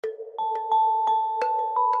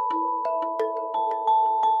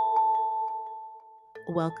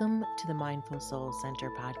Welcome to the Mindful Soul Center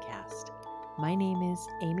podcast. My name is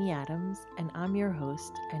Amy Adams, and I'm your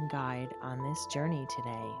host and guide on this journey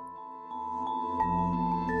today.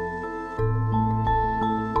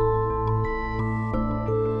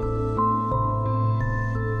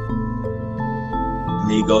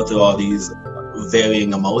 And you go through all these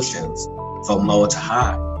varying emotions from low to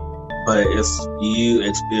high. But it's you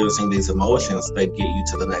experiencing these emotions that get you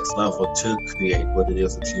to the next level to create what it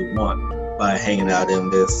is that you want by hanging out in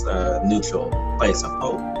this neutral place of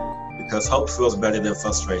hope. Because hope feels better than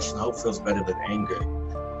frustration. Hope feels better than anger.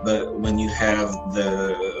 But when you have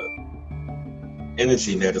the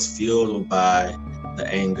energy that is fueled by the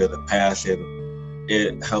anger, the passion,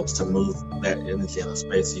 it helps to move that energy in a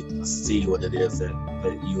space so you can see what it is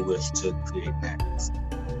that you wish to create next.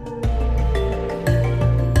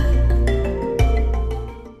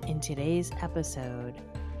 In today's episode,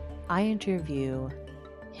 I interview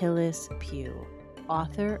Hillis Pugh,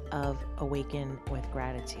 author of Awaken with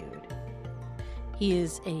Gratitude. He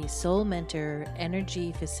is a soul mentor,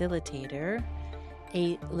 energy facilitator,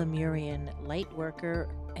 a Lemurian light worker,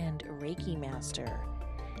 and Reiki master.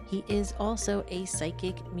 He is also a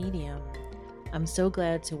psychic medium. I'm so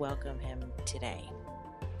glad to welcome him today.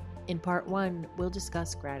 In part one, we'll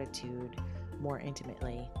discuss gratitude more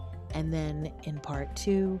intimately. And then in part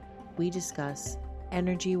two, we discuss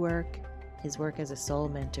energy work, his work as a soul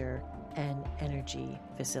mentor, and energy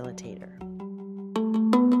facilitator.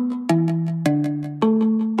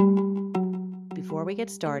 Before we get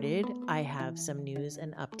started, I have some news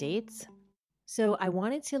and updates. So I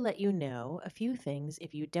wanted to let you know a few things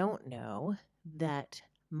if you don't know, that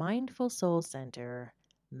Mindful Soul Center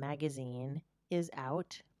magazine is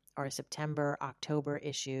out. Our September-October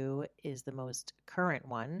issue is the most current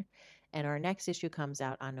one, and our next issue comes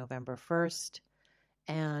out on November 1st,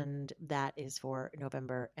 and that is for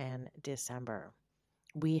November and December.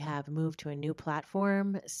 We have moved to a new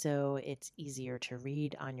platform, so it's easier to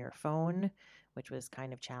read on your phone, which was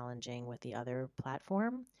kind of challenging with the other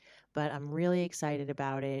platform, but I'm really excited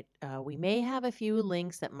about it. We may have a few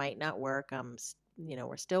links that might not work.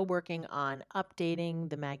 We're still working on updating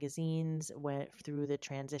the magazines through the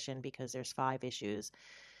transition because there's 5 issues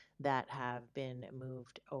that have been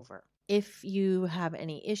moved over. If you have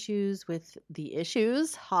any issues with the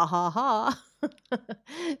issues,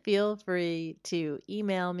 feel free to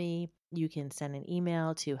email me. You can send an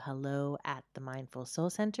email to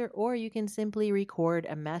hello@themindfulsoulcenter, or you can simply record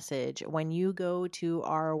a message. When you go to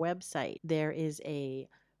our website, there is a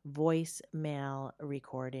voicemail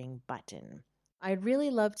recording button. I'd really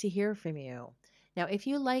love to hear from you. Now, if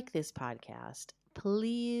you like this podcast,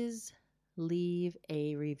 please leave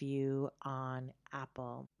a review on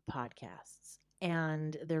Apple Podcasts.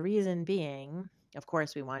 And the reason being, of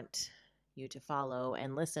course, we want you to follow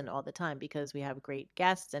and listen all the time because we have great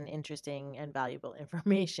guests and interesting and valuable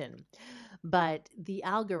information. But the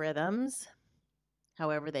algorithms,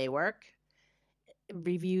 however they work,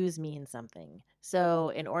 reviews mean something. So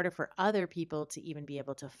in order for other people to even be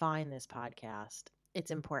able to find this podcast, it's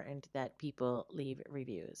important that people leave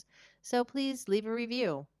reviews. So please leave a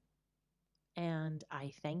review. And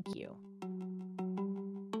I thank you.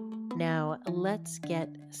 Now let's get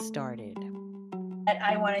started.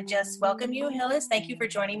 I want to just welcome you, Hillis. Thank you for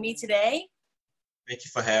joining me today. Thank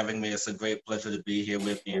you for having me. It's a great pleasure to be here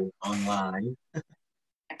with you online.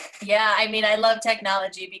 Yeah, I love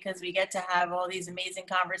technology because we get to have all these amazing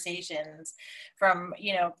conversations from,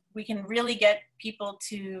 we can really get people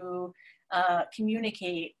to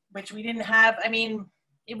communicate, which we didn't have.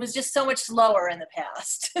 It was just so much slower in the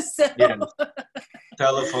past. So. Yes.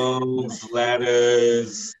 Telephones,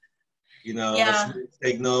 letters,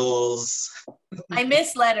 signals. I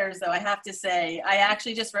miss letters, though, I have to say. I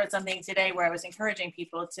actually just wrote something today where I was encouraging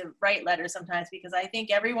people to write letters sometimes because I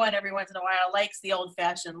think everyone, every once in a while, likes the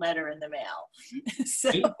old-fashioned letter in the mail.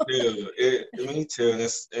 So. Me too. Me too. And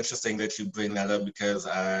it's interesting that you bring that up because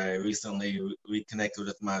I recently reconnected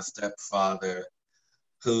with my stepfather,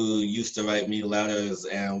 who used to write me letters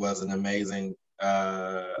and was an amazing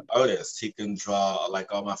artist. He can draw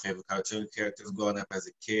like all my favorite cartoon characters growing up as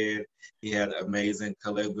a kid. He had amazing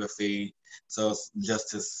calligraphy. So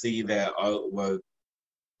just to see that artwork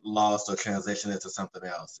lost or transition into something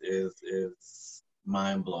else is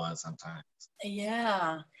mind-blowing sometimes.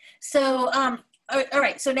 Yeah. So, all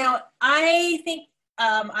right. So now I think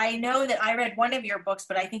I know that I read one of your books,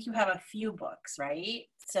 but I think you have a few books, right?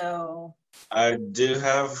 So I do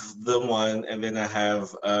have the one, and then I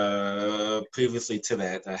have previously to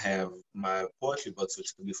that, I have my poetry books,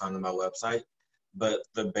 which can be found on my website. But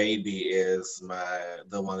the baby is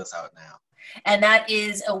the one that's out now. And that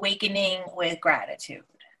is Awakening with Gratitude.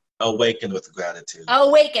 Awaken with gratitude.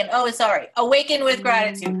 Awaken. Oh, sorry. Awaken with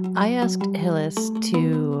gratitude. I asked Hillis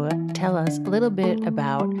to tell us a little bit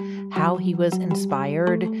about how he was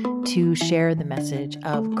inspired to share the message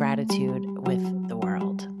of gratitude with the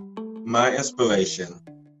world. My inspiration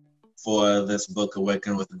for this book,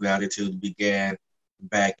 Awaken with Gratitude, began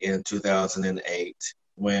back in 2008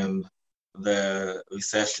 when the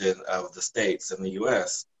recession of the states in the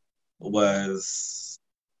U.S. was,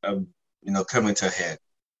 coming to a head.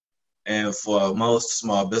 And for most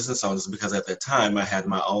small business owners, because at that time I had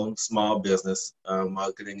my own small business,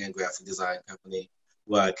 marketing and graphic design company,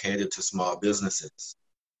 where I catered to small businesses.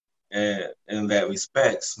 And in that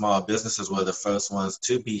respect, small businesses were the first ones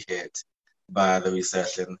to be hit by the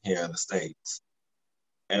recession here in the States.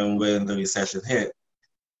 And when the recession hit,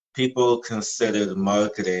 people considered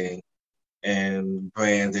marketing and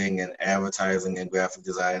branding and advertising and graphic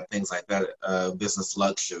design, things like that, business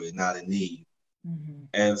luxury, not a need. Mm-hmm.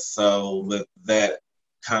 And so with that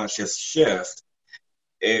conscious shift,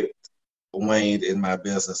 it waned in my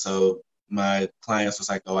business. So my clients was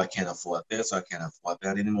like, oh, I can't afford this, or I can't afford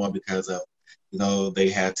that anymore because of, they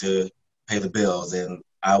had to pay the bills and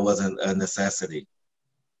I wasn't a necessity.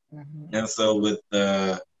 Mm-hmm. And so with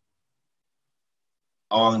the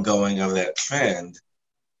ongoing of that trend,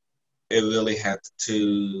 it really had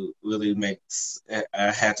to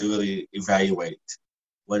I had to really evaluate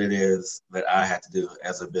what it is that I had to do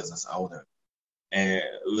as a business owner, and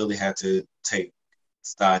really had to take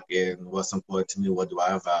stock in what's important to me, what do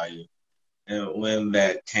I value. And when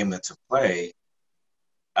that came into play,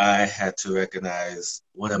 I had to recognize,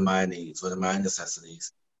 what are my needs, what are my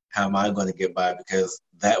necessities, how am I going to get by, because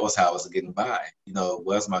that was how I was getting by.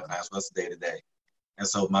 Where's my clients, what's the day-to-day? And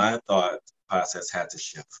so my thought process had to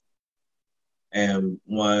shift. And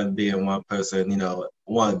one, being one person,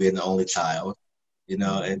 one, being the only child,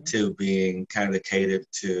 and two, being kind of catered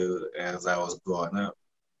to as I was growing up.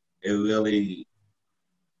 It really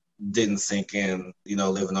didn't sink in,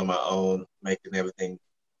 living on my own, making everything,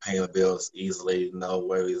 paying the bills easily, no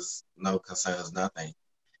worries, no concerns, nothing.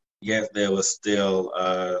 Yet there was still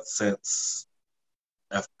a sense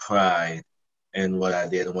of pride in what I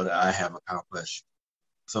did and what I have accomplished.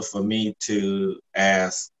 So for me to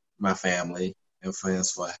ask my family and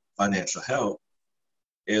friends for financial help,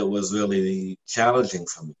 it was really challenging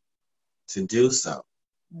for me to do so.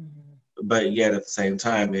 Mm-hmm. But yet at the same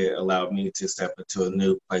time, it allowed me to step into a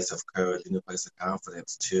new place of courage, a new place of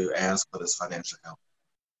confidence to ask for this financial help.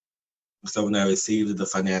 So when I received the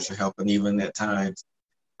financial help, and even at times,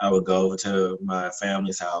 I would go over to my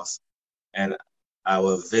family's house and I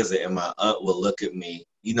would visit, and my aunt would look at me,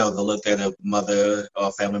 the look that a mother or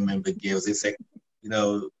a family member gives. They say,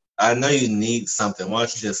 I know you need something. Why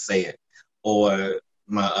don't you just say it? Or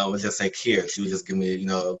my aunt would just say, here. She would just give me,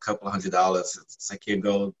 a couple of $100. Say, here,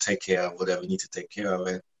 go take care of whatever you need to take care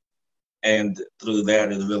of. And through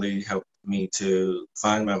that, it really helped me to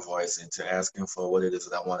find my voice and to asking for what it is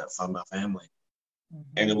that I wanted from my family.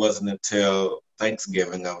 Mm-hmm. And it wasn't until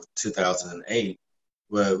Thanksgiving of 2008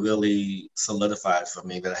 where it really solidified for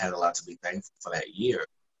me that I had a lot to be thankful for that year.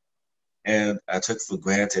 And I took for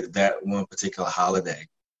granted that one particular holiday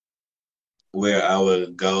where I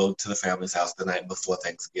would go to the family's house the night before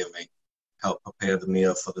Thanksgiving, help prepare the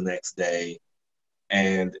meal for the next day.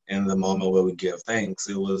 And in the moment where we give thanks,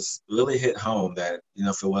 it was really hit home that,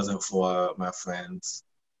 if it wasn't for my friends,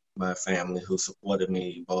 my family who supported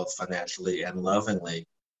me both financially and lovingly,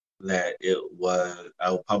 that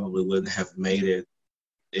I probably wouldn't have made it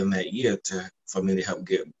in that year for me to help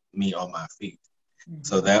get me on my feet. Mm-hmm.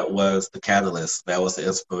 So that was the catalyst. That was the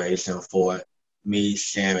inspiration for me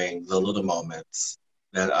sharing the little moments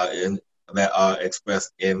that are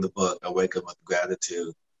expressed in the book, Awaken with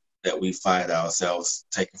Gratitude, that we find ourselves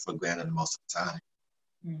taking for granted most of the time.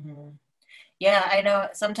 Mm-hmm. Yeah, I know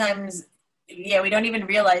sometimes, we don't even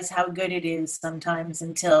realize how good it is sometimes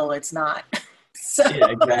until it's not. So, yeah,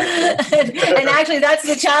 exactly. and actually that's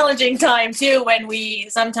the challenging time too,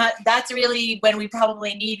 that's really when we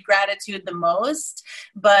probably need gratitude the most,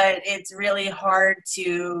 but it's really hard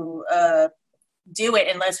to do it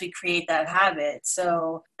unless we create that habit.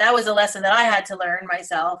 So that was a lesson that I had to learn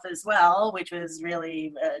myself as well, which was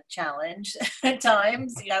really a challenge at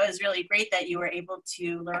times. It was really great that you were able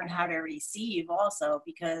to learn how to receive also,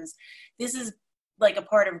 because this is like a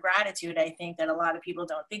part of gratitude, I think, that a lot of people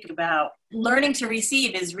don't think about. Learning to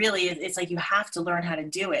receive is really, it's like you have to learn how to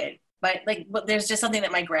do it. But there's just something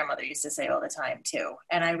that my grandmother used to say all the time too.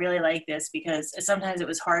 And I really like this because sometimes it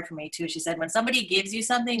was hard for me too. She said, when somebody gives you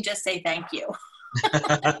something, just say thank you.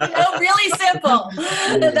 Really simple.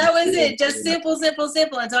 That was it. Just simple.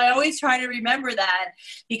 And so I always try to remember that,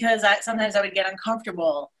 because sometimes I would get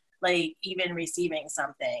uncomfortable like even receiving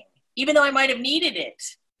something, even though I might have needed it,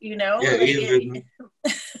 Yeah,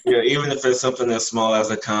 even if it's something as small as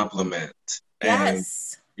a compliment. And,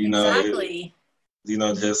 Yes, you know, exactly.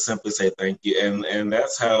 just simply say thank you. And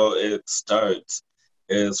that's how it starts,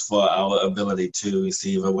 is for our ability to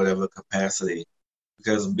receive in whatever capacity.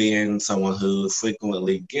 Because being someone who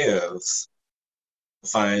frequently gives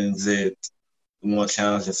finds it more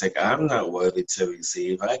challenging. It's like, I'm not worthy to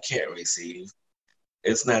receive. I can't receive.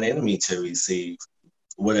 It's not in me to receive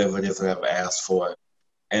whatever it is that I've asked for.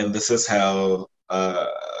 And this is how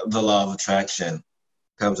the law of attraction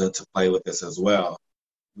comes into play with this as well.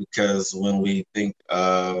 Because when we think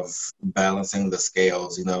of balancing the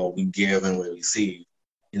scales, we give and we receive.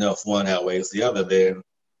 If one outweighs the other, then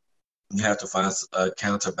you have to find a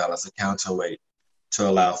counterbalance, a counterweight to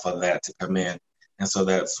allow for that to come in. And so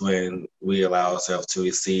that's when we allow ourselves to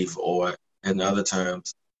receive, or in other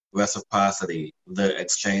terms, reciprocity, the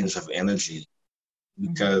exchange of energy.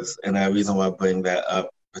 Because, and the reason why I bring that up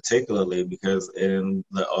particularly, because in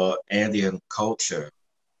the Andean culture,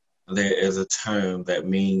 there is a term that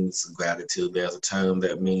means gratitude. There's a term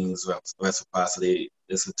that means reciprocity.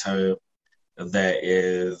 It's a term that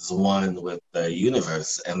is one with the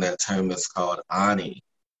universe, and that term is called Ani,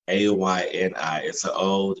 Ayni. It's an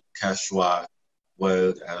old Quechua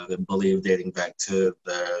word, I believe, dating back to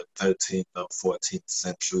the 13th or 14th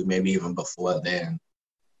century, maybe even before then,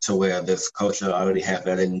 to where this culture already have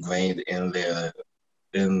that ingrained in their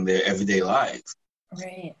everyday life.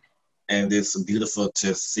 Right. And it's beautiful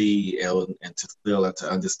to see and to feel and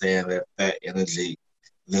to understand that energy,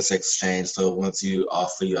 this exchange. So once you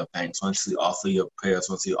offer your thanks, once you offer your prayers,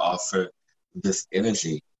 once you offer this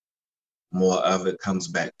energy, more of it comes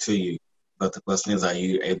back to you. But the question is, are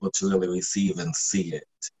you able to really receive and see it?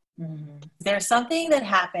 Mm-hmm. There's something that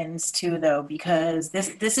happens too, though, because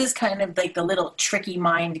this is kind of like the little tricky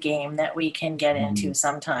mind game that we can get into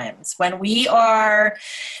sometimes when we are.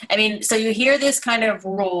 I mean, so you hear this kind of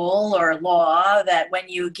rule or law that when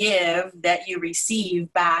you give, that you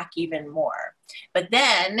receive back even more. But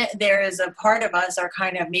then there is a part of us, or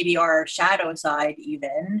kind of maybe our shadow side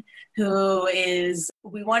even, who is,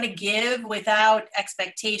 we want to give without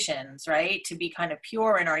expectations, right? To be kind of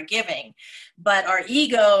pure in our giving. But our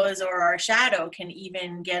egos or our shadow can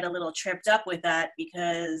even get a little tripped up with that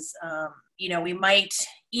because, we might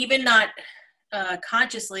even not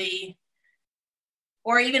consciously,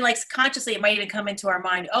 or even like consciously, it might even come into our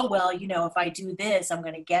mind, oh, well, if I do this, I'm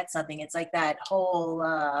going to get something. It's like that whole,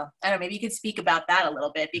 I don't know, maybe you could speak about that a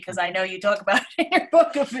little bit, because I know you talk about it in your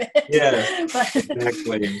book a bit. Yes,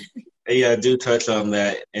 exactly. Yeah, I do touch on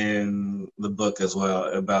that in the book as well,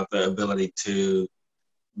 about the ability to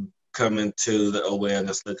come into the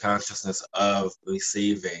awareness, the consciousness of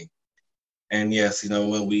receiving. And yes,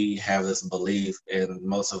 when we have this belief, and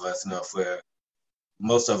most of us,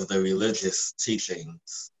 most of the religious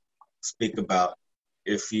teachings speak about,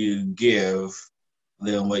 if you give,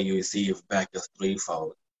 then what you receive back is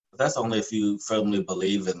threefold. But that's only if you firmly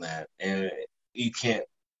believe in that. And you can't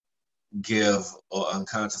give or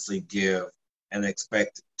unconsciously give and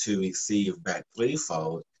expect to receive back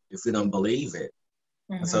threefold if you don't believe it.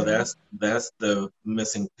 And so that's the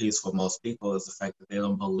missing piece for most people, is the fact that they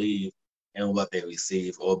don't believe in what they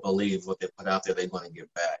receive, or believe what they put out there they're going to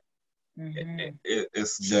get back.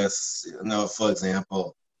 It's just, for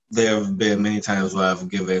example, there have been many times where I've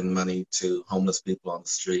given money to homeless people on the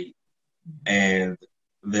street, and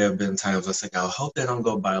there have been times I think, I hope they don't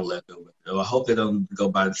go buy liquor with it, or I hope they don't go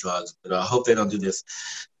buy drugs with it, or I hope they don't do this.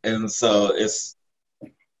 And so it's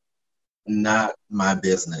not my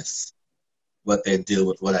business what they do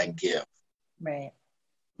with what I give. Right.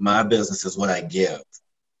 My business is what I give,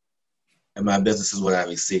 and my business is what I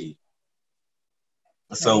receive.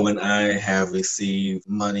 So Right. when I have received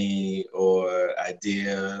money or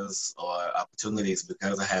ideas or opportunities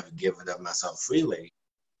because I have given of myself freely,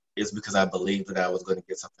 it's because I believed that I was going to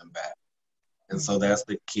get something back. And so that's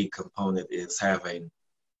the key component, is having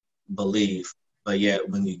belief, but yet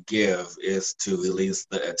when you give is to release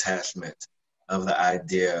the attachment of the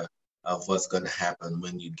idea of what's going to happen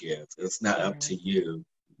when you give. It's not up to you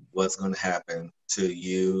what's going to happen to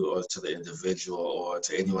you or to the individual or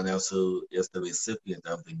to anyone else who is the recipient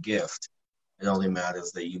of the gift. It only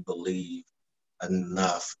matters that you believe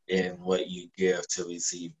enough in what you give to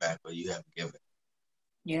receive back what you have given.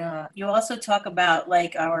 Yeah. You also talk about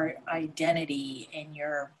like our identity in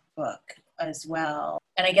your book as well.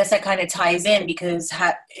 And I guess that kind of ties in, because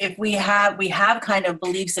if we have kind of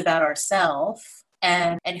beliefs about ourselves,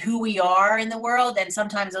 and who we are in the world. And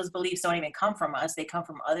sometimes those beliefs don't even come from us. They come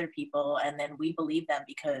from other people. And then we believe them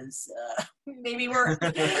because maybe we're,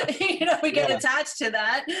 we get attached to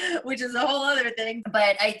that, which is a whole other thing.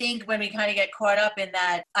 But I think when we kind of get caught up in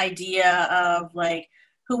that idea of like,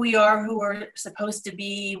 who we are, who we're supposed to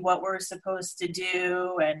be, what we're supposed to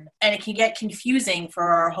do. And it can get confusing for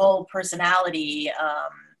our whole personality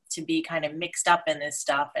to be kind of mixed up in this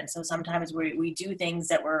stuff. And so sometimes we do things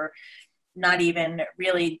that we're not even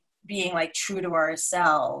really being like true to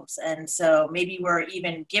ourselves. And so maybe we're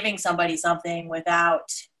even giving somebody something without,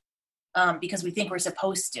 because we think we're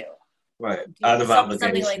supposed to. Right. Out of obligation.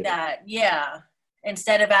 Something like that. Yeah.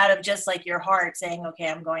 Instead of out of just like your heart saying, okay,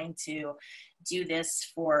 I'm going to do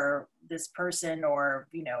this for this person, or,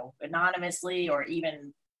 anonymously, or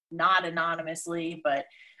even not anonymously. But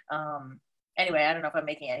anyway, I don't know if I'm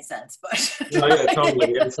making any sense, but no, yeah,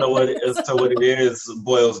 totally. And so what it is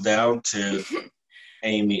boils down to,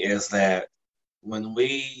 Amy, is that when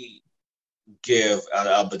we give out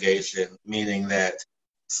of obligation, meaning that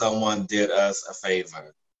someone did us a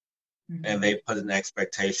favor, mm-hmm. and they put an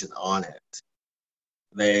expectation on it.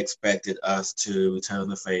 They expected us to return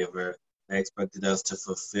the favor. They expected us to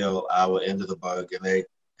fulfill our end of the bargain. They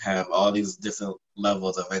have all these different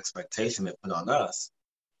levels of expectation they put on us.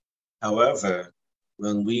 However,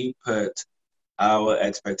 when we put our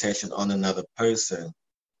expectation on another person,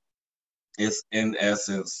 it's in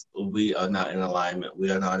essence, we are not in alignment. We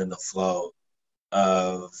are not in the flow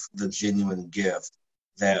of the genuine gift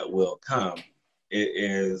that will come. It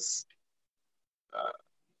is,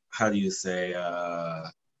 how do you say,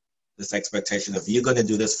 this expectation of you're going to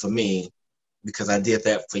do this for me because I did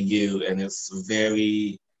that for you. And it's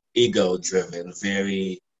very ego-driven,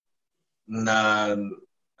 very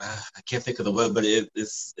I can't think of the word, but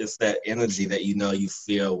it's that energy that you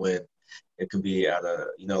feel when it can be at a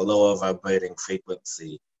lower vibrating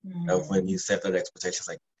frequency, mm-hmm. of when you set that expectation. It's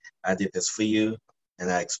like, I did this for you,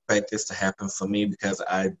 and I expect this to happen for me because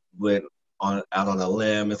I went out on a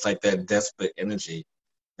limb. It's like that desperate energy,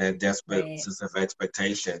 that desperate sense of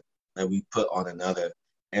expectation that we put on another.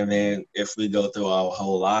 And then if we go through our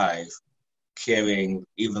whole life carrying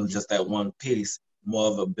even just that one piece,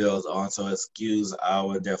 more of it builds on, so it skews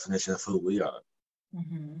our definition of who we are.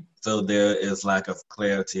 Mm-hmm. So there is lack of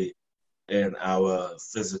clarity in our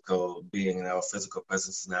physical being, in our physical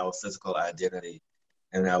presence, in our physical identity,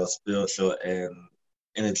 in our spiritual and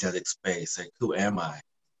energetic space. Like, who am I?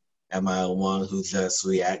 Am I one who just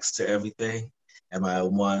reacts to everything? Am I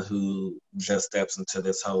one who just steps into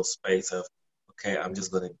this whole space of, okay, I'm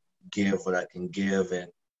just going to give what I can give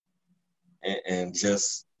and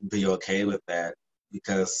just be okay with that?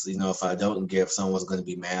 Because, if I don't give, someone's going to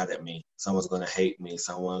be mad at me. Someone's going to hate me.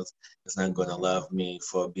 Someone is not going to love me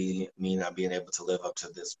for me not being able to live up to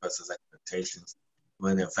this person's expectations,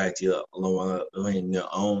 when in fact you're lowering your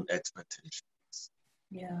own expectations.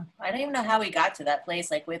 Yeah, I don't even know how we got to that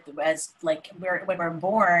place. Like when we're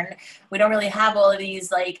born, we don't really have all of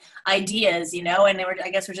these like ideas, and I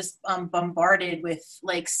guess we're just bombarded with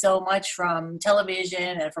like so much from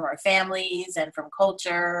television and from our families and from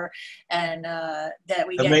culture, and that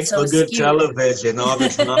we get makes so for good skewed. Television, all the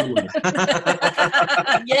drama.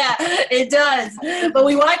 Yeah, it does. But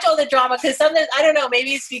we watch all the drama because sometimes, I don't know,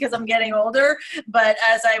 maybe it's because I'm getting older, but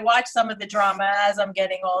as I watch some of the drama as I'm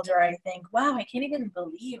getting older, I think, wow, I can't even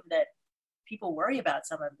believe that people worry about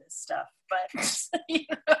some of this stuff. But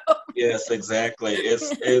Yes, exactly.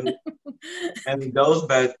 And it goes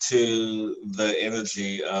back to the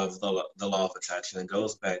energy of the law of attraction. It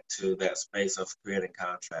goes back to that space of creating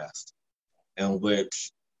contrast, in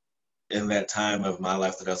which, in that time of my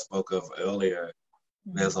life that I spoke of earlier,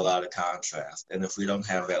 mm-hmm. there's a lot of contrast. And if we don't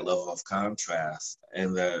have that level of contrast,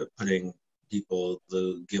 and they're putting people,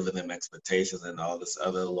 giving them expectations and all this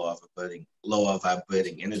other lower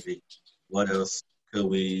vibrating energy, what else could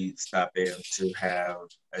we stop in to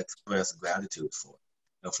express gratitude for?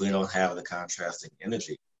 If we don't have the contrasting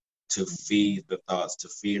energy to feed the thoughts, to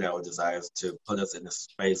feed our desires, to put us in the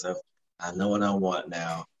space of, I know what I want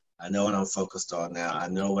now. I know what I'm focused on now. I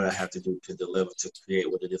know what I have to do to deliver, to create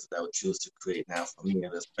what it is that I would choose to create now for me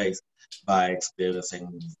in this space, by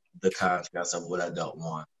experiencing the contrast of what I don't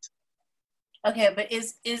want. Okay, but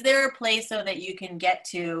is there a place though that you can get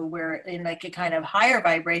to where in like a kind of higher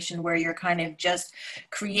vibration where you're kind of just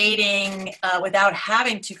creating without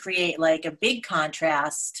having to create like a big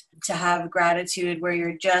contrast, to have gratitude, where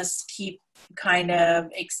you're just keep kind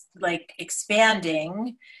of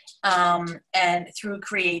expanding and through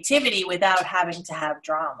creativity without having to have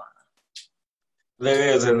drama?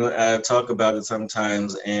 There is, and I talk about it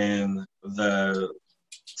sometimes in the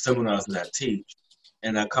seminars that I teach.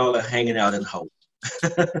 And I call it hanging out in hope.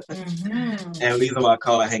 Mm-hmm. And the reason why I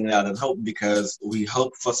call it hanging out in hope, because we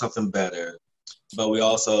hope for something better, but we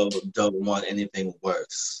also don't want anything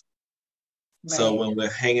worse. So Right. when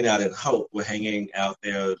we're hanging out in hope, we're hanging out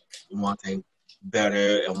there wanting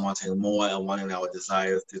better and wanting more and wanting our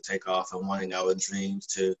desires to take off and wanting our dreams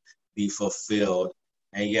to be fulfilled.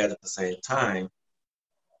 And yet at the same time,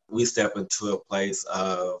 we step into a place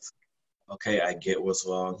of, okay, I get what's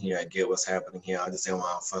wrong here. I get what's happening here. I understand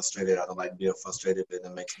why I'm frustrated. I don't like being frustrated, but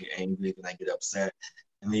it makes me angry and I get upset.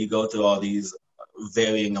 And then you go through all these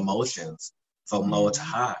varying emotions from low to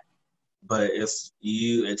Mm-hmm. high. But it's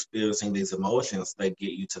you experiencing these emotions that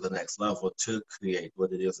get you to the next level to create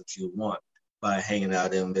what it is that you want by hanging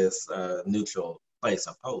out in this neutral place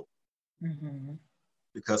of hope. Mm-hmm.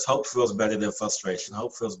 Because hope feels better than frustration.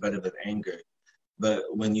 Hope feels better than anger. But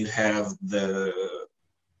when you have the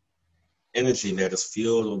energy that is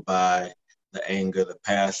fueled by the anger, the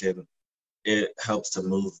passion, it helps to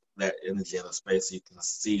move that energy in a space so you can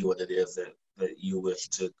see what it is that you wish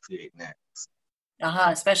to create next.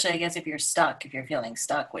 Especially, I guess, if you're stuck, if you're feeling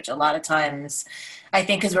stuck, which a lot of times I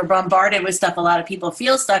think because we're bombarded with stuff, a lot of people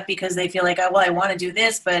feel stuck because they feel like, oh, well, I want to do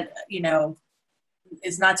this, but,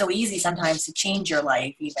 it's not so easy sometimes to change your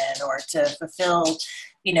life even or to fulfill,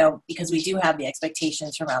 because we do have the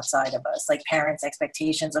expectations from outside of us, like parents'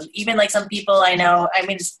 expectations of even like some people I know. I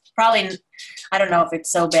mean, it's probably, I don't know if it's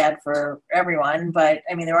so bad for everyone, but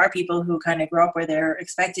I mean, there are people who kind of grow up where they're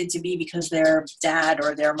expected to be because their dad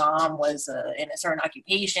or their mom was in a certain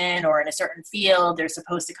occupation or in a certain field. They're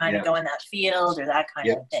supposed to kind of Yeah. go in that field or that kind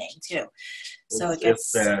Yeah. of thing too. So it It's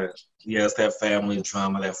gets, that, yeah, it's that family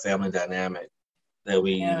drama, that family dynamic that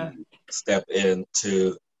yeah. we step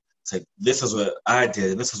into. It's like, this is what I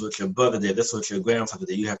did, this is what your brother did, this is what your grandfather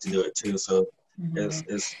did. You have to do it too. So Mm-hmm.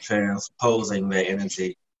 it's transposing that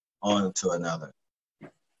energy onto another.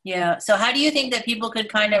 Yeah. So how do you think that people could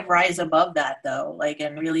kind of rise above that though, like,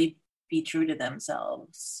 and really be true to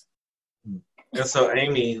themselves? And so,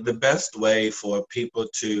 Amy, the best way for people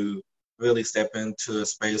to really step into a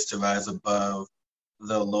space to rise above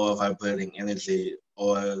the lower vibrating energy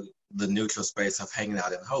or the neutral space of hanging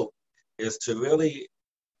out in hope is to really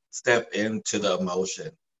step into the emotion,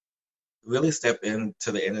 really step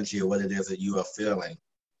into the energy of what it is that you are feeling.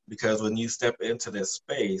 Because when you step into this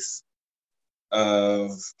space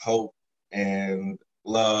of hope and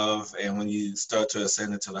love, and when you start to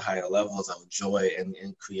ascend into the higher levels of joy and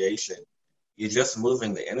creation, you're just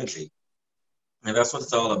moving the energy. And that's what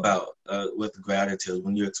it's all about with gratitude.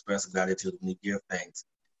 When you express gratitude, when you give thanks,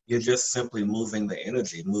 you're just simply moving the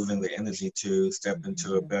energy to step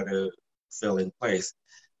into a Mm-hmm. better feeling place.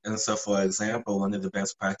 And so, for example, one of the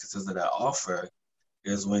best practices that I offer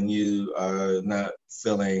is when you are not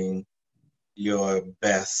feeling your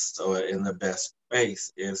best or in the best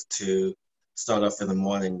space, is to start off in the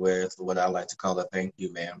morning with what I like to call a thank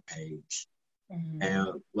you man page. Mm-hmm.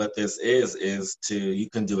 And what this is to, you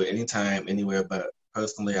can do it anytime, anywhere, but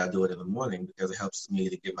personally, I do it in the morning because it helps me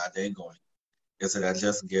to get my day going. Is that I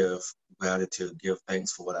just give gratitude, give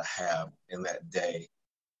thanks for what I have in that day.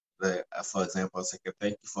 That, for example, I say,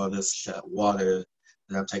 thank you for this water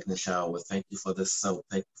that I'm taking a shower with. Thank you for this soap.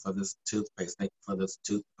 Thank you for this toothpaste. Thank you for this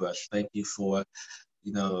toothbrush. Thank you for,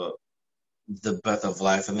 you know, the breath of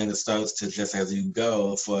life. And then it starts to, just as you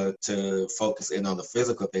go to focus in on the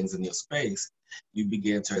physical things in your space, you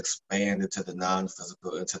begin to expand into the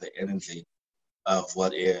non-physical, into the energy of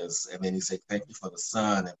what is. And then you say, thank you for the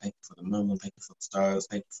sun, and thank you for the moon, thank you for the stars,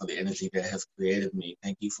 thank you for the energy that has created me,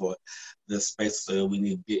 thank you for this space. So when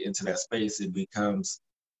you get into that space, it becomes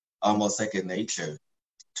almost second nature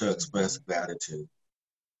to express gratitude.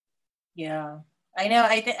 Yeah. I know.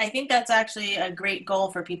 I think that's actually a great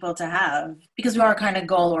goal for people to have because we are kind of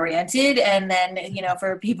goal oriented. And then,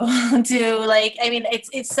 for people to like, I mean,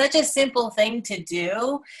 it's such a simple thing to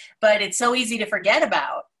do, but it's so easy to forget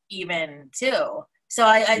about even too. So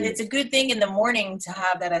Yeah. it's a good thing in the morning to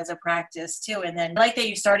have that as a practice too. And then I like that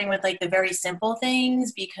you're starting with like the very simple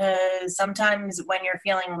things because sometimes when you're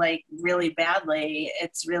feeling like really badly,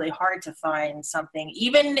 it's really hard to find something,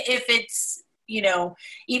 even if it's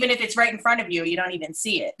right in front of you, you don't even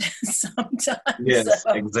see it sometimes. Yes,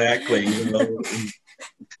 So. exactly.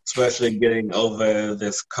 Especially getting over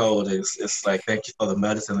this cold, it's like, thank you for the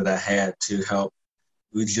medicine that I had to help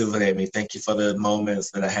rejuvenate me. Thank you for the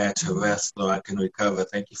moments that I had to rest so I can recover.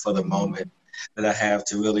 Thank you for the moment that I have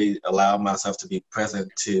to really allow myself to be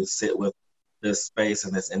present, to sit with this space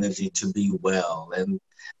and this energy to be well. And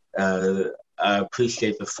uh, I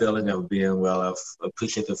appreciate the feeling of being well. I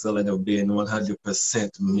appreciate the feeling of being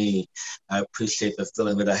 100% me. I appreciate the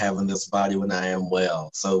feeling that I have in this body when I am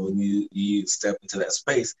well. So when you step into that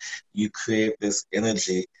space, you create this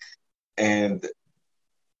energy, and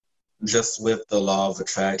just with the law of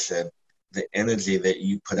attraction, the energy that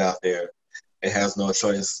you put out there, it has no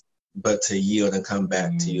choice but to yield and come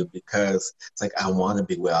back to you, because it's like, I want to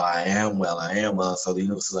be well. I am well. I am well. So the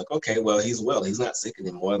universe is like, okay, well, he's well. He's not sick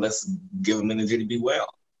anymore. Let's give him energy to be well.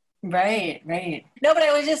 Right. No, but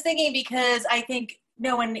I was just thinking, because I think,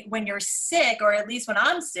 when you're sick, or at least when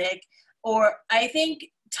I'm sick, or I think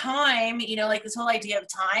time, like this whole idea of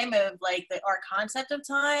time, of like our concept of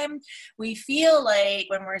time, we feel like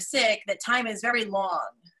when we're sick that time is very long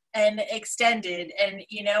and extended, and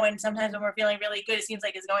and sometimes when we're feeling really good, it seems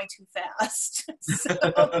like it's going too fast. So,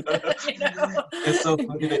 It's so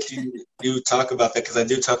funny that you talk about that, because I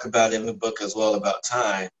do talk about it in the book as well, about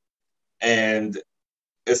time. And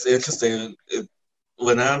it's interesting,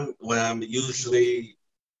 when I'm usually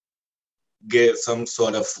get some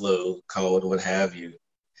sort of flu, cold, what have you.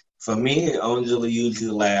 For me, it only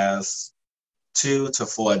usually lasts 2 to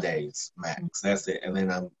 4 days max. That's it, and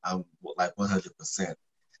then I'm like 100%.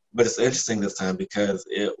 But it's interesting this time, because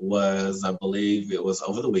I believe it was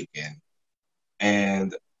over the weekend,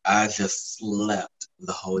 and I just slept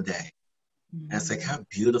the whole day. And it's like, how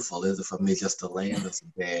beautiful is it for me just to lay in this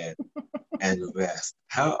bed and rest?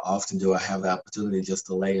 How often do I have the opportunity just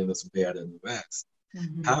to lay in this bed and rest?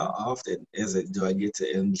 How often do I get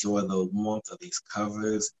to enjoy the warmth of these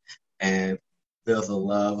covers and feel the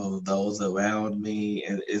love of those around me?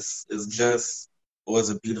 And it was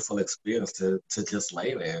a beautiful experience to just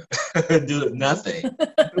lay there and do nothing.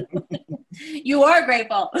 You are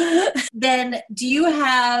grateful. Then do you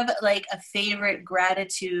have like a favorite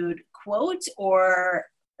gratitude quote, or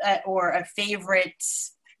a favorite,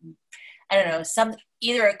 I don't know,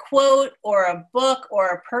 either a quote or a book or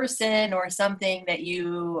a person or something that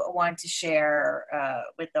you want to share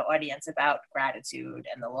with the audience about gratitude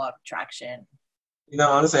and the law of attraction?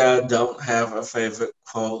 Honestly, I don't have a favorite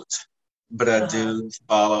quote, but I do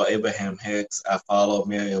follow Abraham Hicks. I follow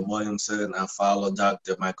Marianne Williamson. I follow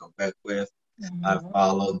Dr. Michael Beckwith. I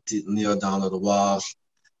follow Neil Donald Walsh.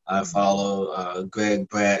 I follow Greg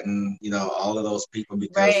Bratton, all of those people,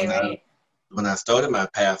 because when I started my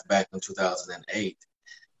path back in 2008,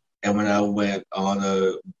 and when I went on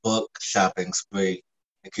a book shopping spree,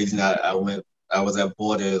 because I was at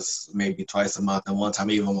Borders maybe twice a month, and one time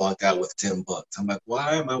I even walked out with 10 books. I'm like,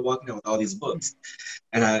 why am I walking out with all these books?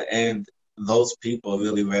 And those people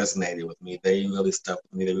really resonated with me. They really stuck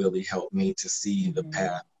with me. They really helped me to see the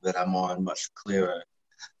path that I'm on much clearer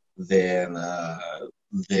than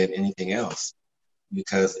anything else,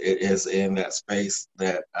 because it is in that space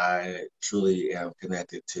that I truly am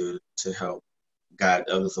connected to help guide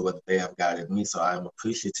others of what they have guided me. So I'm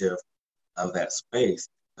appreciative of that space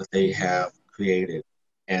that they have created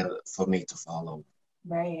and for me to follow.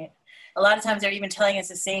 Right. A lot of times they're even telling us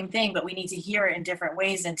the same thing, but we need to hear it in different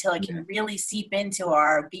ways until it can really seep into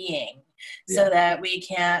our being, so that we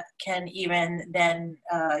can even then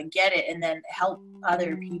get it and then help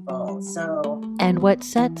other people. So, and what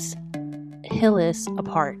sets Hillis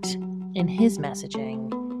apart in his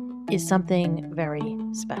messaging is something very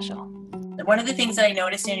special. One of the things that I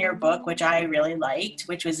noticed in your book, which I really liked,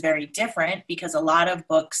 which was very different, because a lot of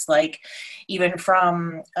books, like even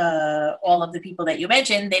from all of the people that you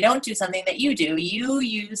mentioned, they don't do something that you do. You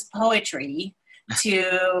use poetry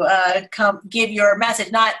to give your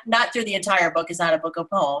message, not through the entire book. It's not a book of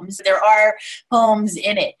poems. There are poems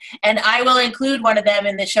in it. And I will include one of them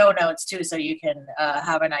in the show notes too, so you can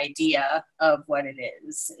have an idea of what it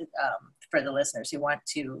is for the listeners who want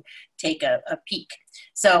to take a peek.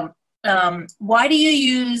 So, why do you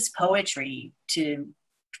use poetry to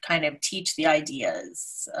kind of teach the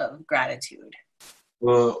ideas of gratitude?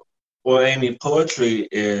 Well, Amy, poetry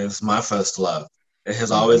is my first love. It has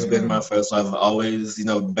always been my first love. Always,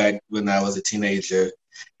 back when I was a teenager.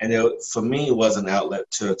 And for me, it was an outlet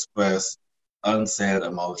to express unsaid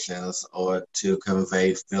emotions or to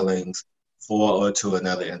convey feelings for or to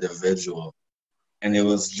another individual. And it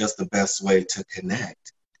was just the best way to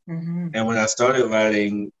connect. And when I started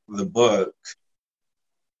writing the book,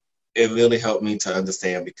 it really helped me to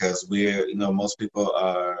understand, because most people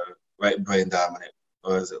are right brain dominant,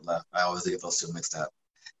 or is it left? I always get those two mixed up.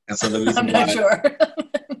 And so the reason I'm not sure.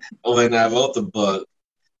 When I wrote the book,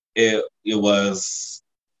 it was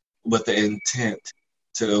with the intent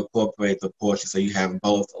to incorporate the portion, so you have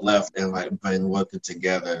both left and right brain working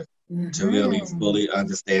together to really fully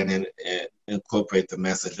understand and incorporate the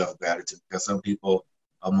message of gratitude. Because some people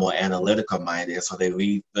are more analytical minded. So they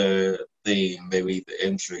read the theme, they read the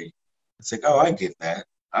entry. It's like, oh, I get that.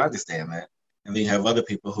 I understand that. And then you have other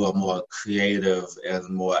people who are more creative and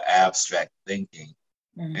more abstract thinking.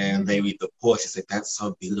 Mm-hmm. And they read the portion, say, that's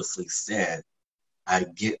so beautifully said. I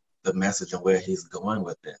get the message of where he's going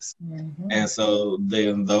with this. Mm-hmm. And so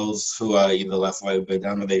then those who are either left, right, or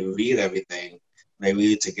down, they read everything. They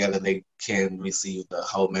read it together. They can receive the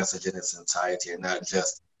whole message in its entirety and not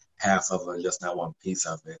just half of it, just not one piece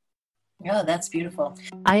of it. Oh, that's beautiful.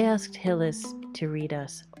 I asked Hillis to read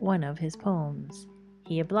us one of his poems.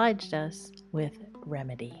 He obliged us with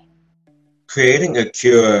Remedy. Creating a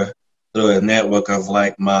cure through a network of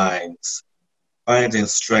like minds, finding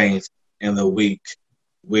strength in the weak,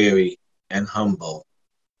 weary, and humble.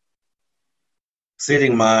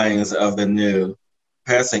 Seeding minds of the new,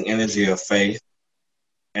 passing energy of faith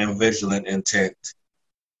and vigilant intent,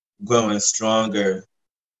 growing stronger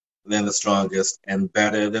than the strongest and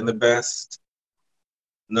better than the best,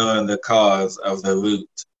 knowing the cause of the root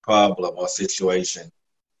problem or situation.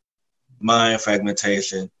 Mind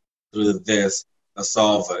fragmentation, through this, a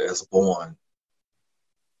solver is born.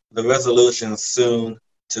 The resolution soon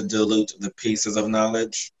to dilute the pieces of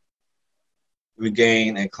knowledge,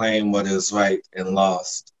 regain and claim what is right and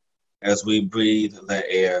lost, as we breathe the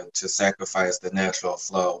air to sacrifice the natural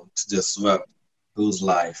flow to disrupt whose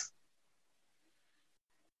life.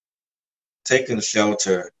 Taking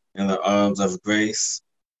shelter in the arms of grace,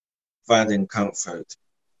 finding comfort,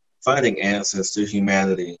 finding answers to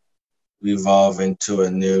humanity, revolving to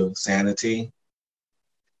a new sanity.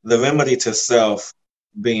 The remedy to self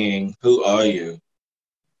being, who are you?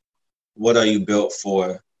 What are you built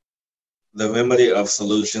for? The remedy of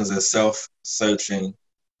solutions is self-searching,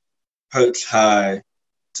 perch high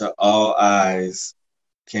to all eyes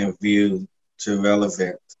can view to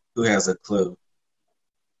relevant, who has a clue.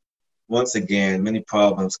 Once again, many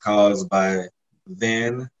problems caused by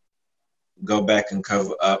then go back and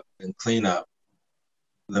cover up and clean up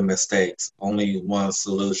the mistakes. Only one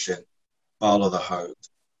solution, follow the heart.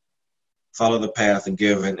 Follow the path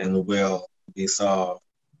given and will be solved.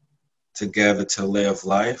 Together to live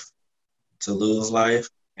life, to lose life,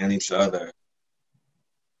 and each other.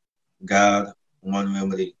 God, one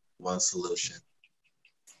remedy, one solution.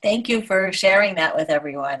 Thank you for sharing that with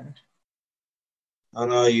everyone. Oh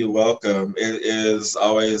no, you're welcome. It is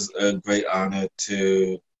always a great honor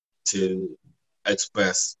to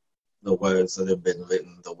express the words that have been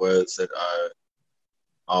written, the words that are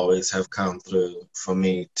always have come through for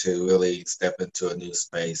me to really step into a new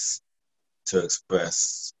space to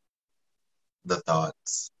express the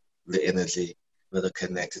thoughts, the energy that are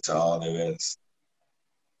connected to all there is.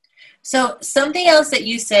 So something else that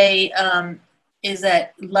you say is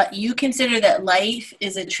that you consider that life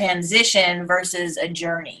is a transition versus a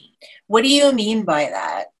journey. What do you mean by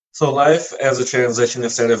that? So life as a transition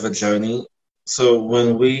instead of a journey. So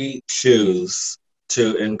when we choose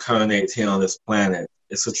to incarnate here on this planet,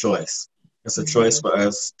 it's a choice. It's a choice for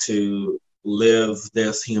us to live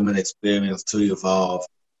this human experience, to evolve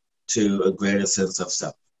to a greater sense of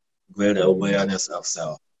self, greater awareness of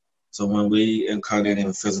self. So when we incarnate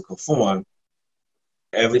in physical form,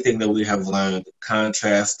 everything that we have learned,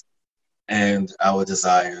 contrast and our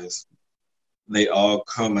desires, they all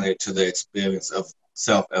culminate to the experience of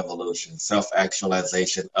self-evolution,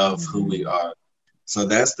 self-actualization of who we are. So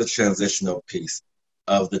that's the transitional piece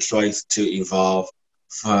of the choice to evolve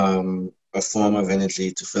from a form of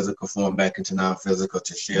energy to physical form back into non-physical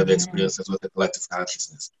to share the experiences with the collective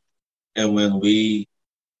consciousness. And when we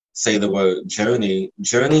say the word journey,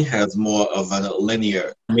 journey has more of a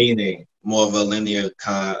linear meaning, more of a linear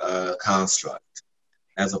construct,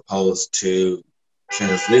 as opposed to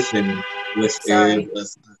transition, which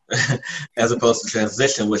is as opposed to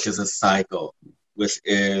transition, which is a cycle, which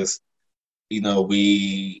is,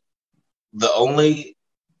 the only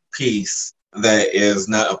piece that is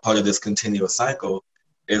not a part of this continuous cycle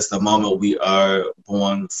is the moment we are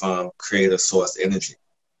born from creator source energy.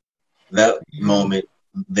 That moment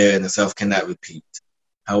there in itself cannot repeat.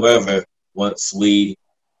 However, once we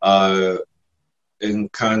are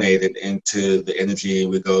incarnated into the energy,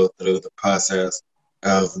 we go through the process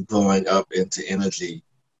of growing up into energy,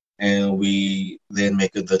 and we then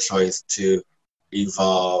make the choice to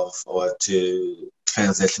evolve or to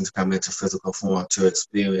transition to come into physical form to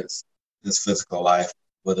experience this physical life,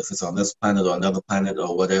 whether it's on this planet or another planet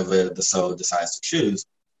or whatever the soul decides to choose.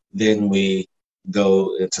 Then we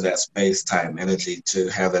go into that space-time energy to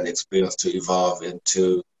have that experience, to evolve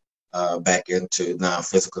into back into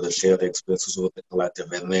non-physical, to share the experiences with the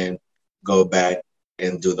collective, and then go back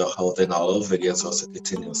and do the whole thing all over again. So it's a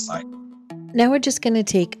continuous cycle. Now we're just going to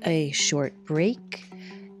take a short break.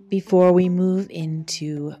 before we move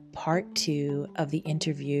into part 2 of the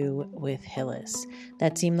interview with Hillis.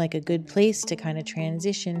 That seemed like a good place to kind of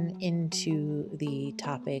transition into the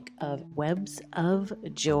topic of webs of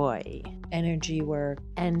joy, energy work,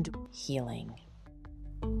 and healing.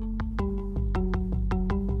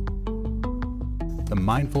 The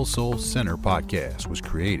Mindful Soul Center podcast was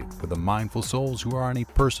created for the mindful souls who are on a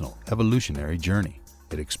personal, evolutionary journey.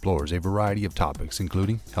 It explores a variety of topics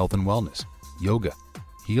including health and wellness, yoga,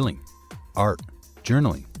 healing, art,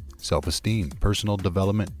 journaling, self-esteem, personal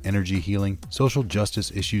development, energy healing, social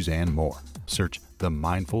justice issues, and more. Search the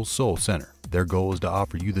Mindful Soul Center. Their goal is to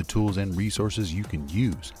offer you the tools and resources you can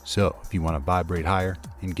use. So if you want to vibrate higher,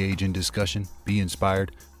 engage in discussion, be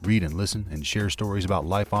inspired, read and listen, and share stories about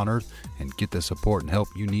life on Earth, and get the support and help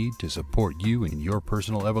you need to support you in your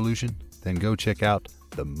personal evolution, then go check out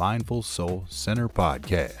the Mindful Soul Center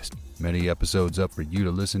podcast. Many episodes up for you to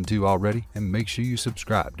listen to already, and make sure you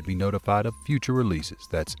subscribe to be notified of future releases.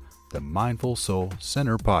 That's the Mindful Soul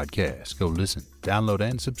Center podcast. Go listen, download,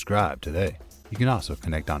 and subscribe today. You can also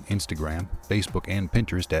connect on Instagram, Facebook, and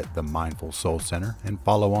Pinterest at the Mindful Soul Center, and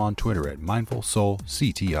follow on Twitter at Mindful Soul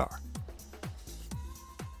CTR.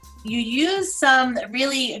 You use some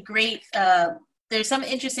really great there's some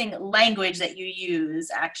interesting language that you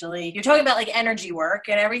use, actually. You're talking about like energy work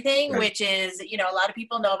and everything, right, which is, a lot of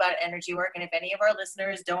people know about energy work. And if any of our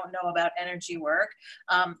listeners don't know about energy work,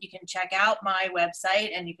 you can check out my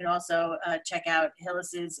website, and you can also check out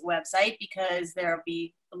Hillis's website, because there'll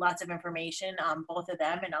be lots of information on both of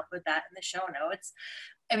them, and I'll put that in the show notes.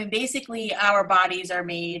 I mean, basically, our bodies are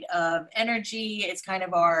made of energy. It's kind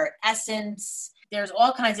of our essence. There's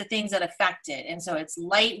all kinds of things that affect it. And so it's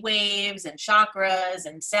light waves and chakras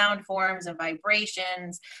and sound forms and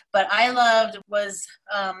vibrations. But I loved was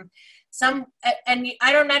and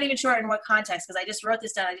I'm not even sure in what context, because I just wrote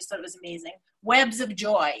this down. I just thought it was amazing. Webs of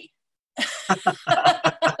joy.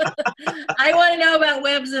 I want to know about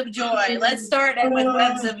webs of joy. Let's start with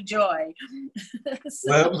webs of joy.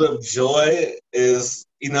 Webs of joy is,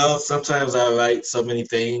 sometimes I write so many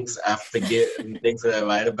things, I forget the things that I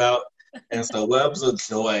write about. And so webs of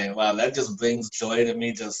joy, wow, that just brings joy to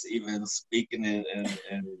me, just even speaking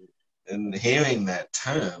and hearing that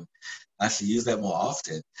term. I should use that more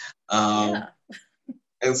often.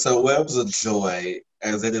 And so webs of joy,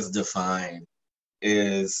 as it is defined,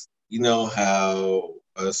 is, how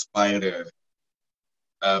a spider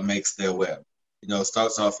makes their web.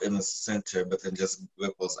 Starts off in the center, but then just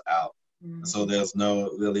ripples out. Mm-hmm. So there's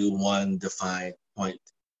no really one defined point.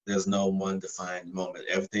 There's no one defined moment.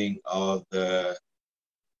 Everything, all the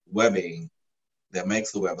webbing that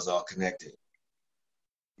makes the web is all connected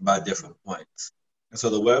by different points. And so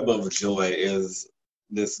the web of joy is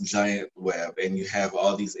this giant web, and you have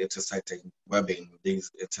all these intersecting webbing, these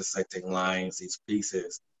intersecting lines, these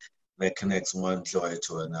pieces that connects one joy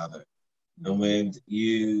to another. And when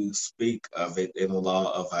you speak of it in the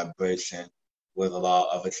law of vibration, where the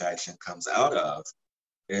law of attraction comes out of,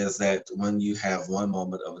 is that when you have one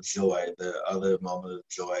moment of joy, the other moment of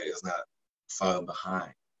joy is not far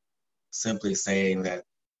behind. Simply saying that,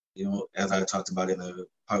 as I talked about in the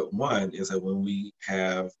part 1, is that when we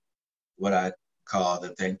have what I call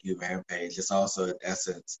the thank you rampage, it's also in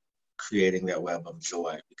essence creating that web of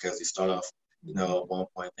joy, because you start off, at one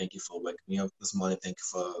point, thank you for waking me up this morning, thank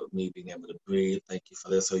you for me being able to breathe, thank you for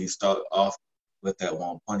this. So you start off with that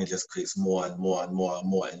one point, it just creates more and more and more and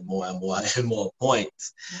more and more and more and more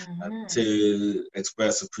points to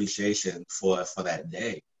express appreciation for that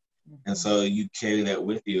day. And so you carry that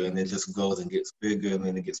with you, and it just goes and gets bigger, and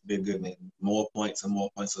then it gets bigger, and then more points and more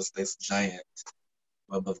points. So it's this giant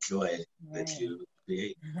web of joy that you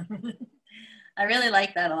create. I really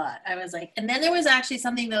like that a lot. I was like, and then there was actually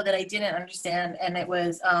something though that I didn't understand, and it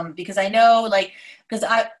was because I know, because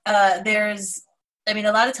a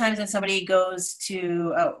lot of times when somebody goes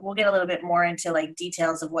to, we'll get a little bit more into like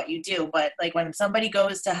details of what you do, but like when somebody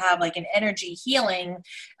goes to have like an energy healing,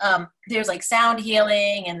 there's like sound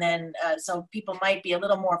healing. And then, so people might be a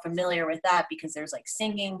little more familiar with that, because there's like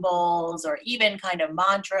singing bowls, or even kind of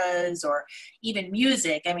mantras, or even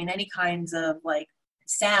music. I mean, any kinds of like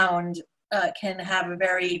sound can have a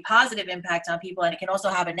very positive impact on people, and it can also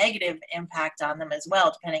have a negative impact on them as well,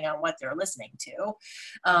 depending on what they're listening to.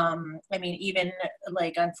 Even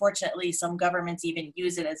like, unfortunately, some governments even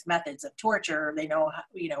use it as methods of torture. They know,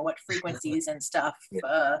 what frequencies and stuff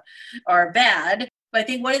are bad. But I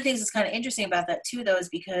think one of the things that's kind of interesting about that too, though, is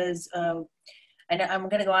because and I'm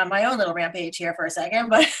going to go on my own little rampage here for a second,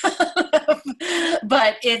 but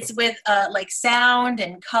but it's with like sound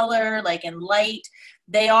and color, like in light.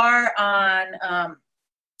 They are on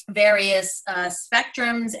various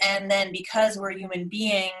spectrums. And then because we're human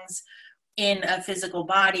beings in a physical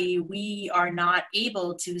body, we are not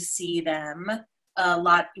able to see them a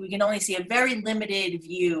lot. We can only see a very limited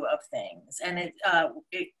view of things, and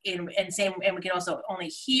and we can also only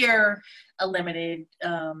hear a limited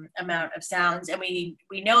amount of sounds. And we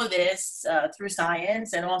know this through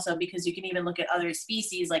science, and also because you can even look at other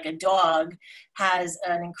species, like a dog has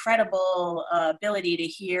an incredible ability to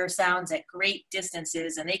hear sounds at great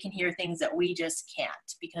distances, and they can hear things that we just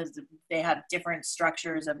can't because they have different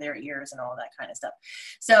structures of their ears and all that kind of stuff.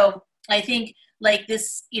 So I think like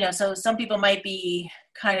this, so some people might be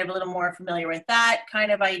kind of a little more familiar with that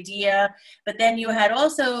kind of idea, but then you had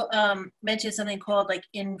also mentioned something called like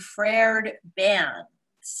infrared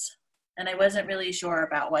bands, and I wasn't really sure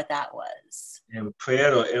about what that was.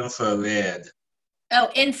 Infrared or infrared? Oh,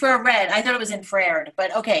 infrared. I thought it was infrared,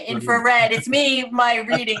 but okay, infrared. It's me, my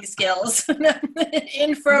reading skills.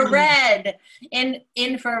 Infrared,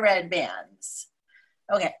 infrared bands.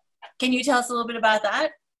 Okay, can you tell us a little bit about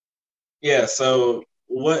that? Yeah, so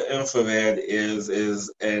what infrared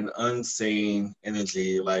is an unseen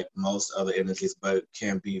energy like most other energies, but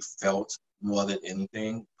can be felt more than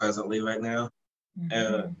anything presently right now.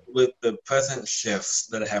 Mm-hmm. With the present shifts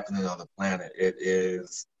that are happening on the planet, it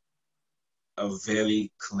is a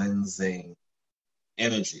very cleansing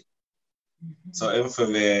energy. Mm-hmm. So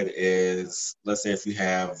infrared is, let's say if you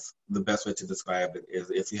have, the best way to describe it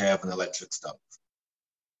is if you have an electric stove.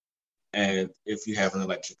 And if you have an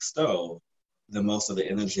electric stove, then most of the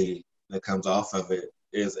energy that comes off of it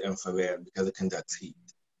is infrared because it conducts heat.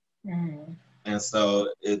 Mm-hmm. And so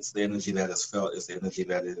it's the energy that is felt, it's the energy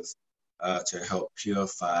that is to help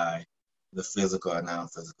purify the physical and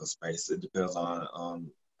non-physical space. It depends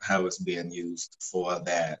on how it's being used for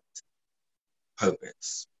that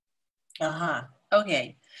purpose. Uh-huh.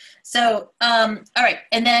 Okay. So, all right.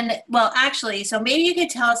 And then, well, actually, so maybe you could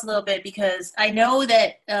tell us a little bit, because I know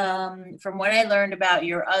that from what I learned about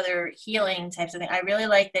your other healing types of things, I really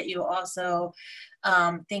like that you also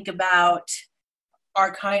think about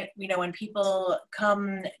our kind, when people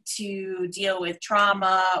come to deal with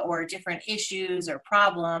trauma or different issues or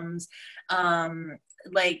problems,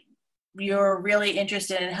 like you're really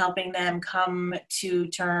interested in helping them come to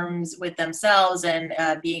terms with themselves and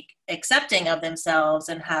be accepting of themselves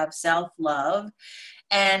and have self-love.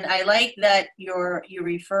 And I like that you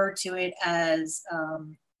refer to it as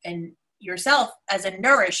and yourself as a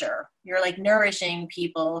nourisher. You're like nourishing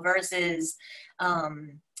people versus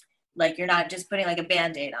like you're not just putting like a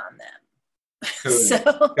Band-Aid on them.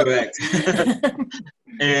 Correct.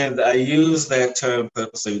 And I use that term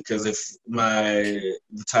purposely because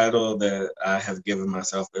the title that I have given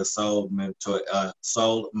myself is soul mentor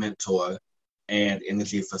and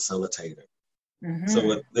energy facilitator. Mm-hmm. So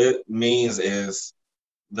what that means is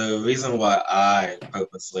the reason why I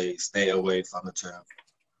purposely stay away from the term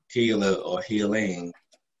healer or healing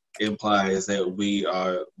implies that we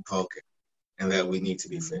are broken and that we need to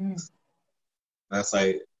be fixed. That's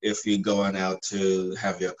like if you're going out to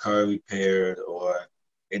have your car repaired or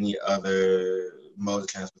any other mode of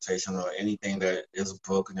transportation or anything that is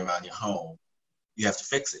broken around your home, you have to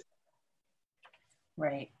fix it.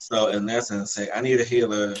 Right. So in essence, say, I need a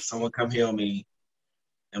healer, someone come heal me,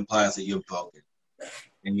 implies that you're broken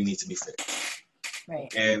and you need to be fixed.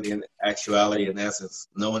 Right. And in actuality, in essence,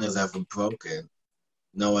 no one is ever broken.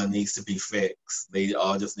 No one needs to be fixed. They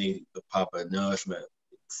all just need the proper nourishment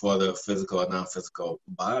for the physical and non-physical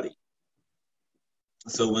body.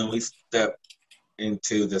 So when we step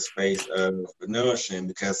into the space of nourishing,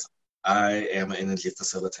 because I am an energy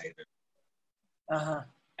facilitator,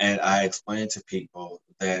 and I explain to people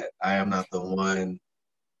that I am not the one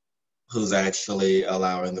who's actually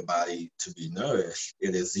allowing the body to be nourished.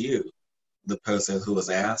 It is you, the person who was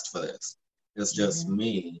asked for this. It's just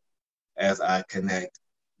me as I connect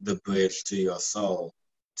the bridge to your soul,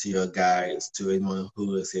 to your guides, to anyone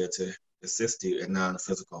who is here to assist you in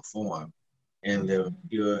non-physical form, in their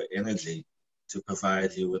pure energy, to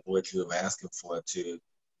provide you with what you're asking for, to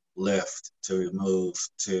lift, to remove,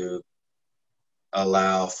 to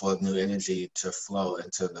allow for new energy to flow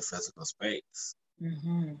into the physical space.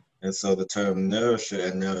 And so the term nourisher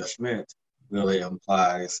and nourishment really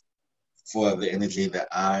implies for the energy that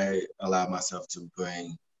I allow myself to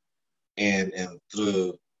bring in and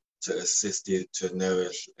through to assist you to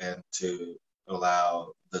nourish and to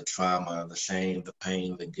allow the trauma, the shame, the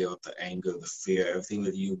pain, the guilt, the anger, the fear, everything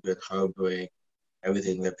that you've been harboring,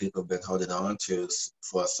 everything that people have been holding on to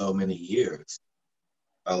for so many years,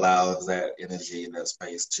 allows that energy and that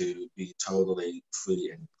space to be totally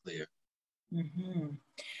free and clear. Mm-hmm.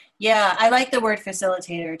 Yeah, I like the word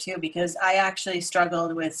facilitator too, because I actually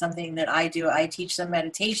struggled with something that I do. I teach them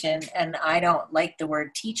meditation, and I don't like the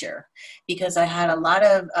word teacher because I had a lot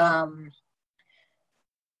of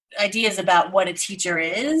ideas about what a teacher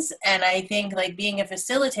is. And I think like being a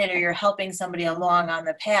facilitator, you're helping somebody along on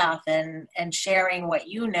the path and sharing what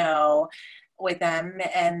you know with them,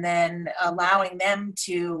 and then allowing them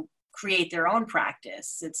to create their own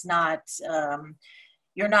practice. It's not,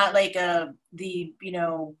 you're not like the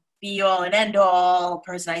be all and end all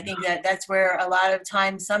person. I think that that's where a lot of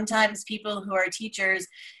times, sometimes people who are teachers,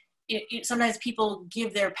 sometimes people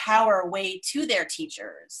give their power away to their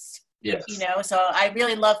teachers. Yes. So I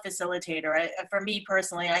really love facilitator. For me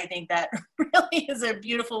personally, I think that really is a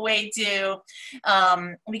beautiful way to,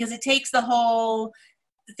 because it takes the whole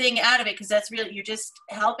thing out of it, because that's really, you're just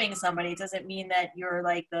helping somebody. It doesn't mean that you're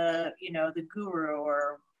like the guru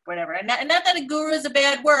or whatever. And not that a guru is a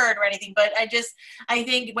bad word or anything, but I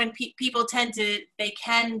think when people they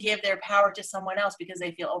can give their power to someone else because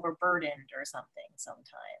they feel overburdened or something sometimes.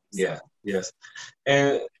 Yeah, yes.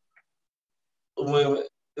 And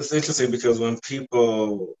it's interesting because when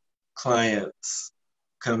clients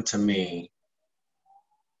come to me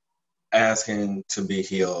asking to be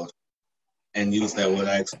healed and use that word,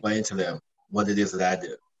 I explain to them what it is that I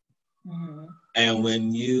do. Mm-hmm. And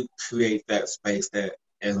when you create that space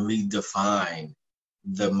and redefine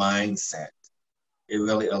the mindset, it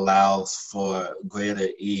really allows for greater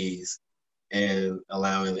ease and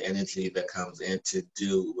allowing the energy that comes in to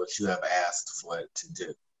do what you have asked for it to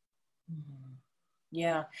do. Mm-hmm.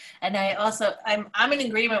 Yeah. And I'm in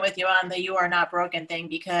agreement with you on the you are not broken thing,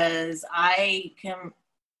 because I can,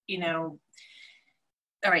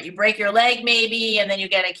 all right, you break your leg maybe, and then you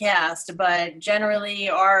get a cast, but generally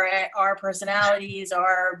our personalities,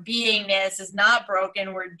 our beingness is not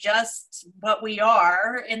broken. We're just what we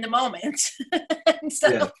are in the moment.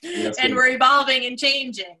 And we're evolving and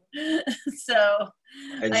changing. So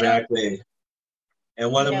exactly.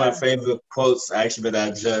 And one of my favorite quotes, actually,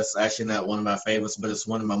 not one of my favorites, but it's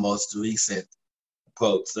one of my most recent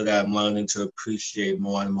quotes that I'm learning to appreciate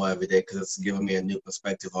more and more every day, because it's giving me a new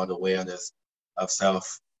perspective on awareness of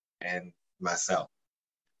self and myself.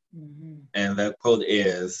 Mm-hmm. And that quote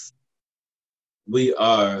is, "We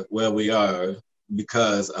are where we are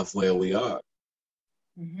because of where we are."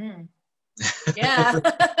 Mm-hmm. Yeah,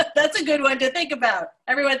 that's a good one to think about.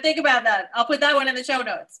 Everyone think about that. I'll put that one in the show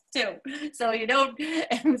notes too, so you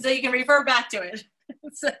can refer back to it.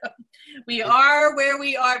 So we are where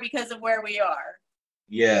we are because of where we are.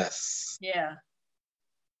 Yes. Yeah.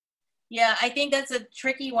 Yeah, I think that's a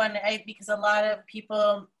tricky one, because a lot of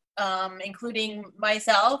people, including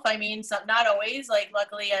myself, I mean, not always, like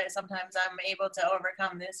luckily sometimes I'm able to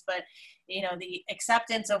overcome this, but the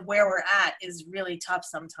acceptance of where we're at is really tough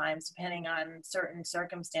sometimes, depending on certain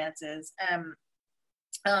circumstances.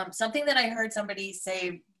 Something that I heard somebody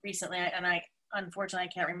say recently, and unfortunately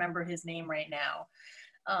I can't remember his name right now,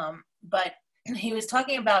 but he was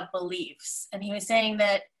talking about beliefs, and he was saying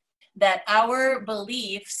that our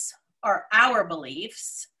beliefs are our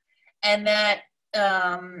beliefs, and that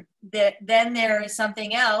then there is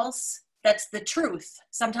something else that's the truth.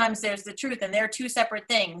 Sometimes there's the truth, and they're two separate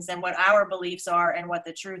things, and what our beliefs are and what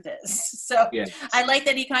the truth is. So yes. I like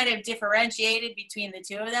that he kind of differentiated between the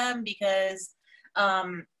two of them, because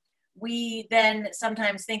we then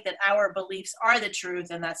sometimes think that our beliefs are the truth,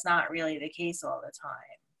 and that's not really the case all the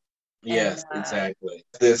time. Yes, exactly.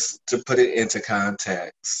 This, to put it into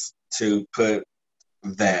context, to put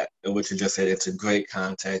that, what you just said, into great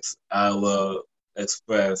context, I will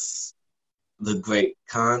express the great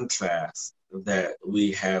contrast that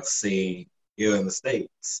we have seen here in the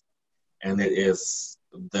States, and it is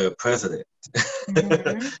the president.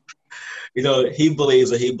 Mm-hmm. He believes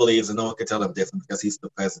what he believes, and no one can tell him different because he's the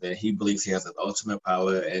president. He believes he has an ultimate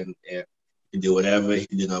power and he can do whatever, he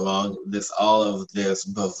can do no wrong. All of this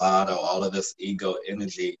bravado, all of this ego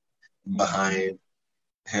energy behind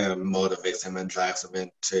him motivates him and drives him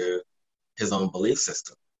into his own belief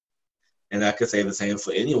system. And I could say the same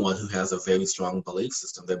for anyone who has a very strong belief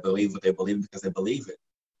system. They believe what they believe because they believe it.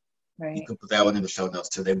 Right. You can put that one in the show notes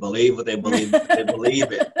too. They believe what they believe because they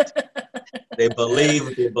believe it. They believe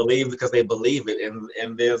what they believe because they believe it,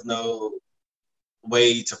 and there's no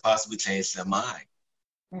way to possibly change their mind.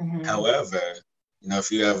 Mm-hmm. However,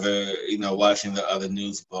 if you ever, watching the other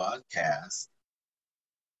news broadcasts,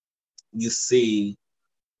 you see,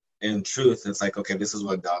 in truth, it's like, okay, this is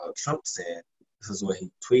what Donald Trump said. This is what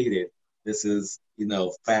he tweeted. This is,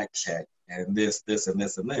 fact check, and this, and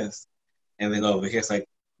this, and this. And then over here, it's like,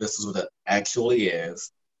 this is what it actually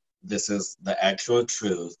is. This is the actual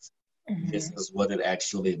truth. Mm-hmm. This is what it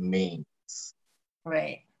actually means. opinions.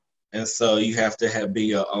 Right. And so you have to be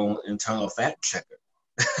your own internal fact checker.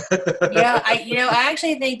 Yeah, I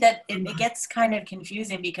actually think that it gets kind of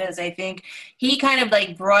confusing because I think he kind of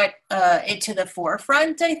like brought it to the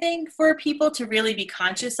forefront, I think, for people to really be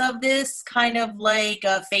conscious of this kind of like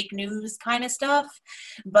fake news kind of stuff.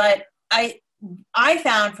 But I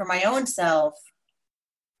found for my own self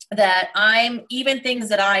that even things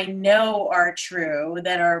that I know are true,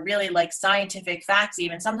 that are really like scientific facts,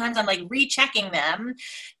 even sometimes I'm like rechecking them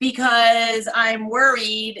because I'm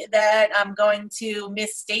worried that I'm going to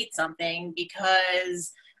misstate something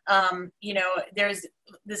because, there's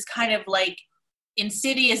this kind of like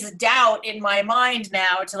insidious doubt in my mind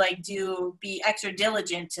now to like be extra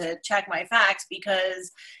diligent to check my facts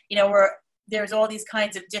because, there's all these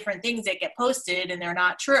kinds of different things that get posted and they're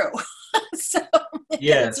not true. So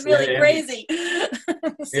Yes, it's really crazy.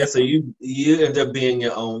 So you end up being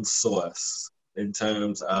your own source in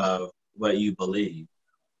terms of what you believe.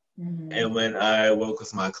 Mm-hmm. And when I work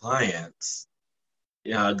with my clients,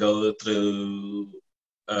 I go through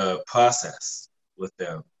a process with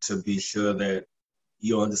them to be sure that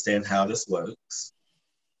you understand how this works.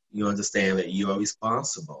 You understand that you are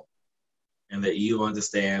responsible. And that you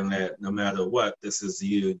understand that no matter what, this is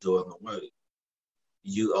you doing the work.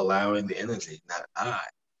 You allowing the energy, not I.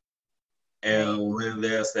 And when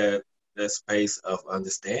there's that space of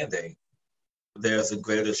understanding, there's a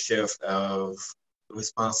greater shift of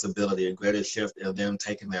responsibility, a greater shift of them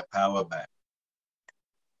taking their power back.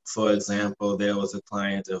 For example, there was a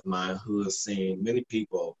client of mine who has seen many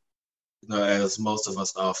people, as most of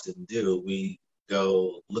us often do, we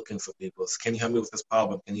go looking for people. Can you help me with this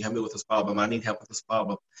problem? Can you help me with this problem? I need help with this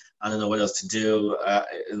problem. I don't know what else to do.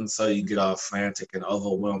 And so you get all frantic and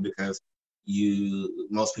overwhelmed because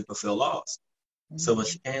most people feel lost. Mm-hmm. So when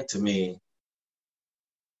she came to me,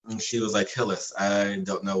 and she was like, Hillis, I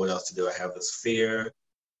don't know what else to do. I have this fear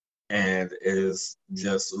and it is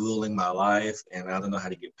just ruling my life and I don't know how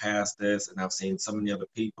to get past this. And I've seen so many other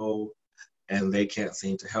people and they can't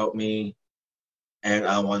seem to help me. And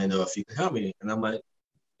I want to know if you can help me. And I'm like,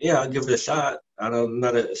 yeah, I'll give it a shot. I'm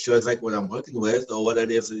not sure exactly what I'm working with or what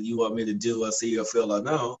it is that you want me to do or see or feel or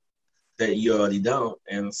know that you already don't.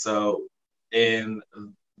 And so in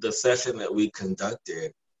the session that we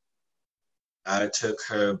conducted, I took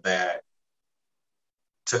her back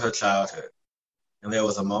to her childhood. And there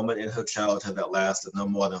was a moment in her childhood that lasted no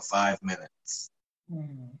more than 5 minutes.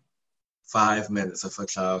 Mm-hmm. 5 minutes of her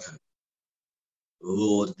childhood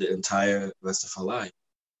ruled the entire rest of her life.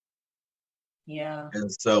 Yeah.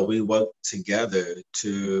 And so we worked together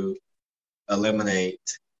to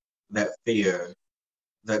eliminate that fear,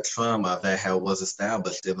 that trauma that was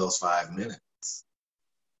established in those 5 minutes.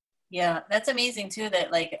 Yeah, that's amazing too,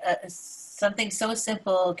 that like something so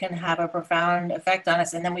simple can have a profound effect on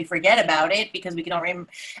us and then we forget about it because we don't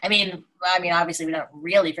I mean obviously we don't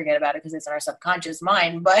really forget about it because it's in our subconscious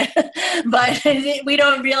mind, but we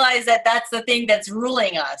don't realize that that's the thing that's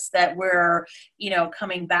ruling us, that we're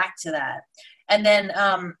coming back to that. And then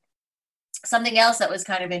something else that was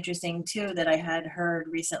kind of interesting too that I had heard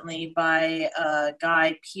recently by a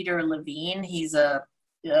guy, Peter Levine. He's a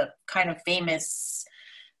kind of famous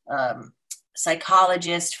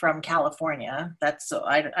psychologist from California.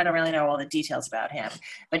 I don't really know all the details about him,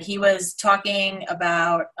 but he was talking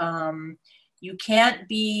about you can't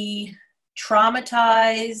be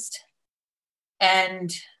traumatized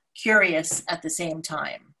and curious at the same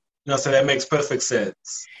time. No, so that makes perfect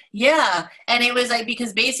sense. Yeah, and it was like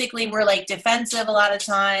because basically we're like defensive a lot of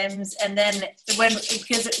times, and then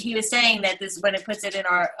because he was saying that this when it puts it in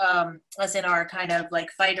us in our kind of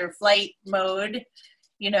like fight or flight mode,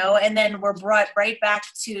 and then we're brought right back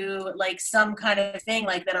to like some kind of thing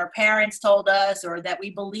like that our parents told us or that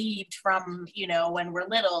we believed from when we're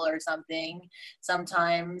little or something.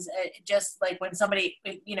 Sometimes just like when somebody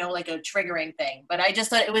like a triggering thing. But I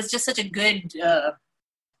just thought it was just such a good.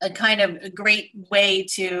 A kind of a great way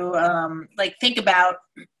to like think about,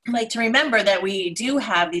 like to remember that we do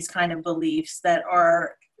have these kind of beliefs that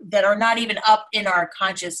are not even up in our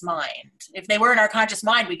conscious mind. If they were in our conscious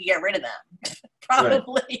mind, we could get rid of them,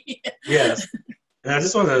 probably. Right. Yes. And I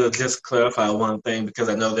just wanted to just clarify one thing because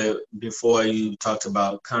I know that before you talked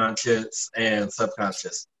about conscious and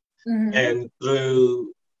subconscious. Mm-hmm. And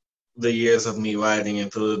through the years of me writing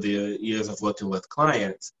and through the years of working with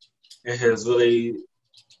clients, it has really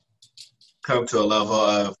come to a level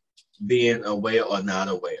of being aware or not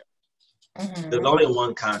aware. Mm-hmm. There's only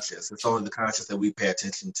one conscious. It's only the conscious that we pay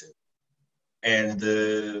attention to. And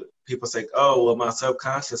the people say, oh, well, my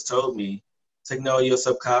subconscious told me. It's like, no, your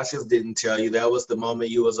subconscious didn't tell you. That was the moment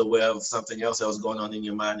you was aware of something else that was going on in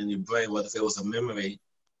your mind and your brain, whether if it was a memory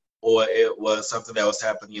or it was something that was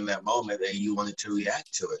happening in that moment and you wanted to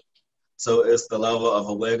react to it. So it's the level of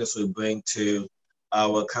awareness we bring to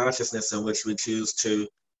our consciousness in which we choose to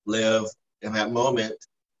live in that moment,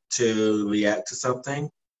 to react to something,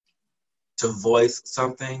 to voice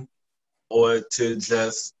something, or to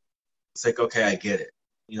just say, okay, I get it.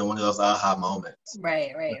 One of those aha moments.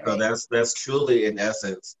 Right. So that's truly, in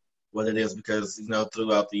essence, what it is, because,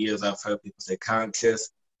 throughout the years, I've heard people say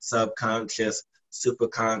conscious, subconscious,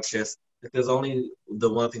 superconscious. If there's only the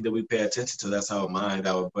one thing that we pay attention to, that's our mind,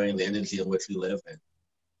 our brain, the energy in which we live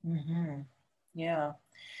in. Mm-hmm. Yeah,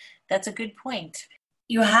 that's a good point.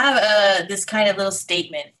 You have this kind of little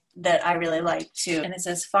statement that I really like too, and it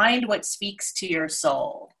says, "Find what speaks to your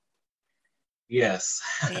soul." Yes.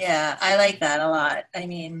 Yeah, I like that a lot. I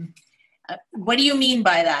mean, what do you mean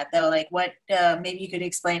by that, though? Like, what? Maybe you could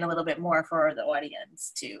explain a little bit more for the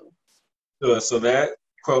audience too. Sure. So that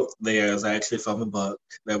quote there is actually from a book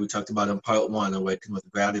that we talked about in part 1, Awaken with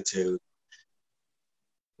Gratitude.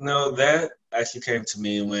 No, that actually came to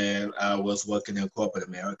me when I was working in corporate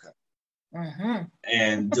America. Mm-hmm.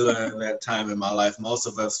 And during that time in my life, most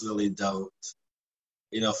of us really don't.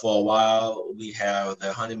 For a while, we have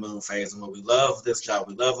the honeymoon phase, and when we love this job,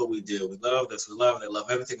 we love what we do, we love this, we love it, love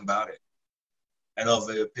everything about it. And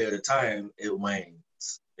over a period of time, it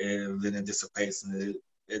wanes, and then it dissipates, and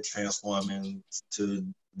it transforms into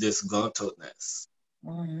disgruntledness.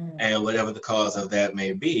 Mm-hmm. And whatever the cause of that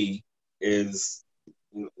may be is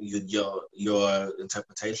your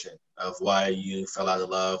interpretation of why you fell out of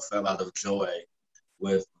love, fell out of joy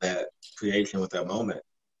with that creation, with that moment.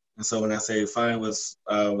 And so when I say find what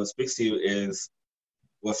speaks to you is,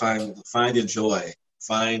 well, find your joy,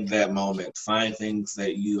 find that moment, find things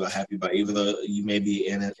that you are happy about, even though you may be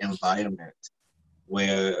in an environment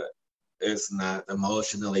where it's not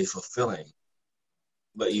emotionally fulfilling,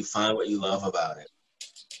 but you find what you love about it.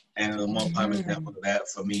 And the one prime example of that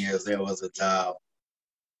for me is there was a job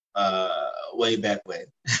way back when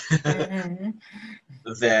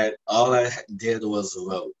that all I did was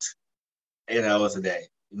wrote 8 hours a day.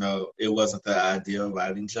 It wasn't the ideal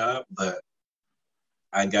writing job, but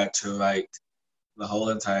I got to write the whole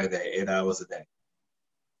entire day, 8 hours a day.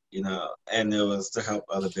 And it was to help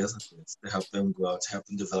other businesses, to help them grow, to help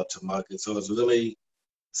them develop, to market. So it was really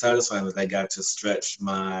satisfying that I got to stretch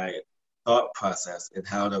my thought process and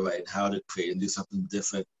how to write, how to create and do something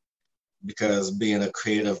different. Because being a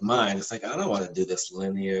creative mind, it's like, I don't want to do this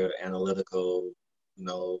linear, analytical,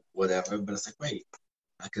 whatever. But it's like, wait,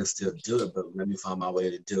 I can still do it, but let me find my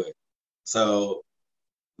way to do it. So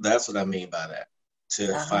that's what I mean by that.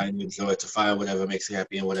 To find your joy, to find whatever makes you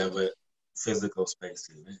happy in whatever physical space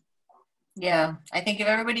you're in. Yeah, I think if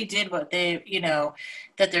everybody did what they,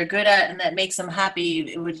 that they're good at and that makes them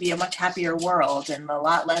happy, it would be a much happier world and a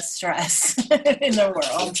lot less stress in the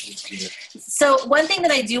world. So one thing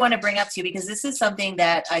that I do want to bring up to you, because this is something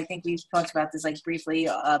that I think we've talked about this like briefly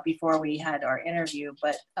before we had our interview,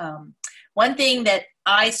 but one thing that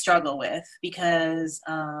I struggle with, because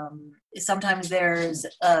sometimes there's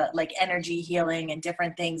like energy healing and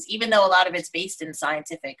different things, even though a lot of it's based in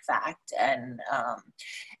scientific fact,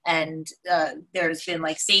 and there's been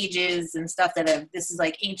like sages and stuff this is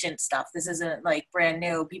like ancient stuff. This isn't like brand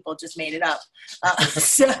new. People just made it up.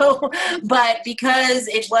 But because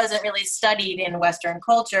it wasn't really studied in Western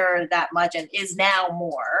culture that much and is now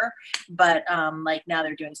more, but like now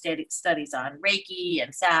they're doing studies on Reiki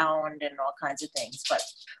and sound and all kinds of things. But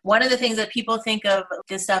one of the things that people think of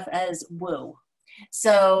this stuff as woo.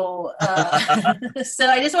 So so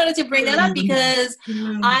I just wanted to bring that up because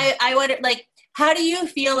I wanted, like, how do you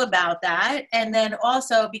feel about that? And then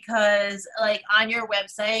also because, like, on your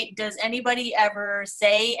website, does anybody ever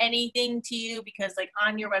say anything to you? Because, like,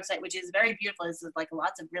 on your website, which is very beautiful, there's like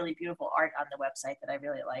lots of really beautiful art on the website that I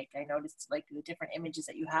really like. I noticed like the different images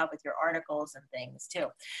that you have with your articles and things too.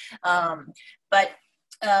 But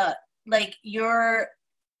like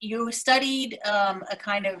you studied a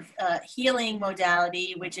kind of healing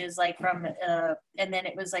modality, which is like from, and then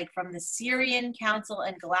it was like from the Syrian Council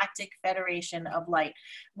and Galactic Federation of Light,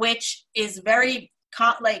 which is very,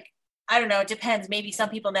 like, I don't know, it depends. Maybe some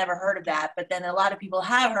people never heard of that, but then a lot of people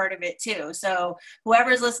have heard of it too. So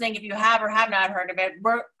whoever's listening, if you have or have not heard of it,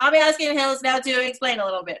 I'll be asking Hillis now to explain a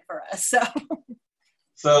little bit for us.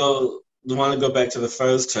 So we want to go back to the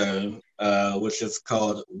first term, which is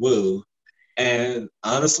called woo. And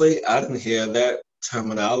honestly, I didn't hear that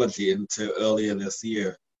terminology until earlier this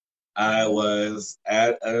year. I was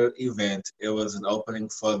at an event. It was an opening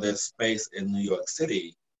for this space in New York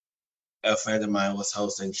City. A friend of mine was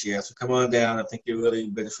hosting. She asked me, come on down. I think you'll really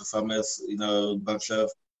benefit from this. A bunch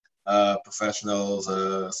of professionals,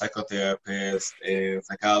 psychotherapists, and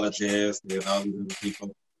psychologists, and all these other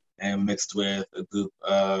people, and mixed with a group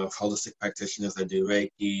of holistic practitioners that do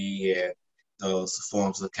Reiki and those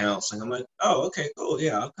forms of counseling. I'm like, oh, okay, cool,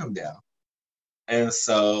 yeah, I'll come down. And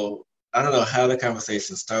so I don't know how the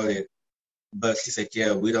conversation started, but she's like,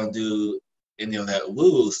 yeah, we don't do any of that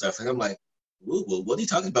woo-woo stuff. And I'm like, woo-woo? What are you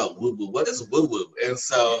talking about, woo-woo? What is woo-woo? And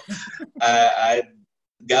so I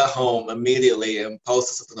got home immediately and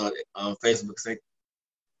posted something on Facebook saying,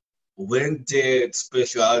 when did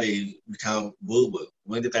spirituality become woo-woo?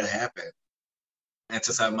 When did that happen? And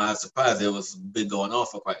to my surprise, it was been going on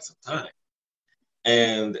for quite some time.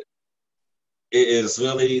 And it is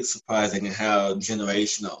really surprising how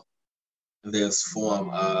generational this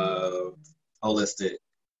form of holistic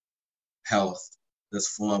health, this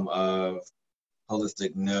form of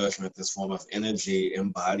holistic nourishment, this form of energy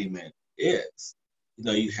embodiment is. You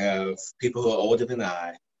know, you have people who are older than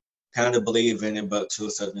I kind of believe in it, but to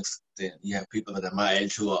a certain extent. You have people that are my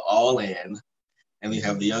age who are all in, and you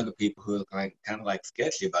have the younger people who are kind of like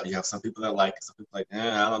sketchy about it. You have some people that like it, some people like,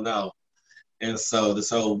 I don't know. And so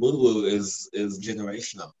this whole woo-woo is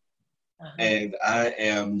generational. And I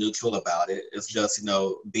am neutral about it. It's just, you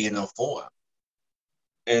know, being informed.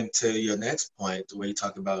 And to your next point, where you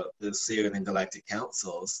talk about the Syrian and Galactic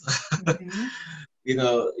Councils, you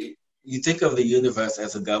know, you think of the universe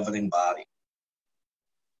as a governing body.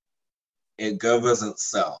 It governs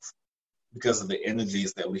itself because of the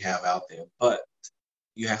energies that we have out there. But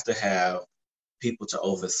you have to have people to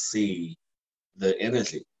oversee the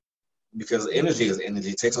energy, because energy is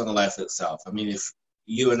energy. It takes on a life itself. I mean, if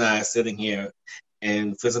you and I are sitting here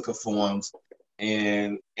in physical forms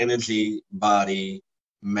and energy, body,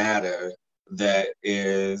 matter that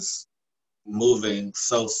is moving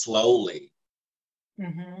so slowly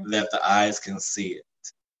that the eyes can see it,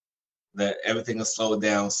 that everything is slowed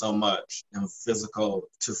down so much in physical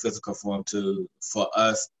form for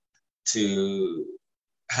us to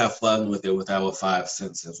have fun with it, with our five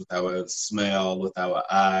senses, with our smell, with our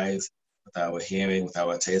eyes, with our hearing, with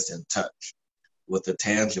our taste and touch, with the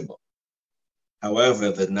tangible.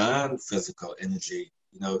 However, the non-physical energy,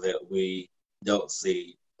 you know, that we don't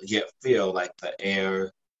see yet feel, like the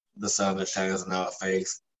air, the sun that shines in our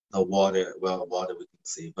face, the water we can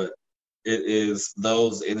see, but it is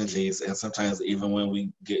those energies, and sometimes even when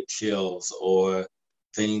we get chills or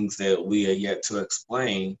things that we are yet to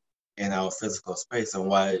explain in our physical space and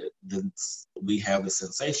why we have the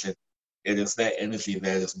sensation, it is that energy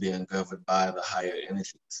that is being governed by the higher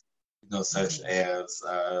energies, you know, such as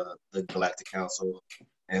the Galactic Council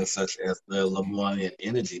and such as the Lemurian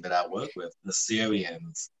energy that I work with, the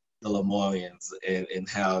Syrians, the Lemurians, and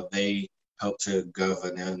how they help to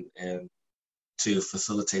govern and to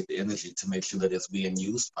facilitate the energy to make sure that it's being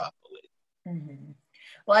used properly.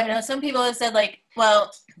 Well, I know some people have said, like,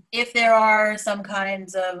 well, if there are some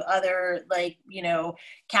kinds of other, like, you know,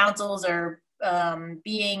 councils or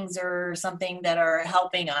beings or something that are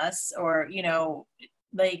helping us, or, you know,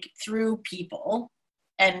 like through people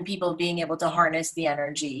and people being able to harness the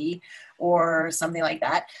energy or something like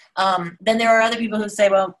that, then there are other people who say,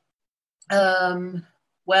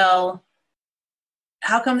 well,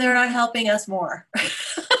 how come they're not helping us more?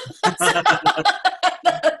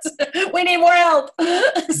 We need more help.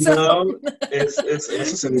 So. No, it's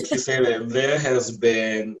interesting that you say that. There has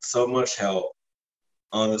been so much help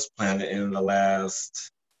on this planet in the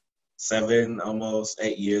last 7, almost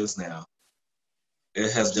 8 years now.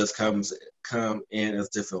 It has just come in as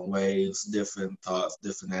different waves, different thoughts,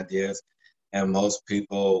 different ideas. And most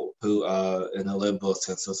people who are in the liberal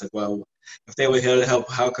sense will say, well, if they were here to help,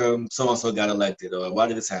 how come so-and-so got elected? Or why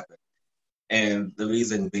did this happen? And the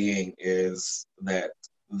reason being is that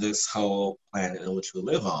this whole planet in which we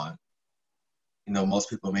live on, you know, most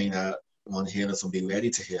people may not want to hear this or be ready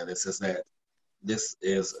to hear this, is that this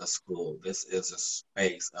is a school. This is a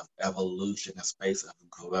space of evolution, a space of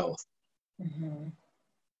growth.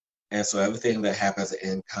 And so everything that happens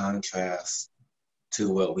in contrast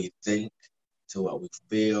to what we think, to what we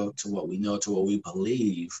feel, to what we know, to what we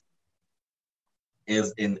believe,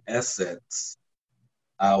 is in essence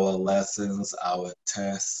our lessons, our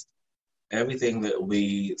tests, everything that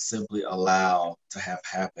we simply allow to have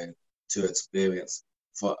happen, to experience,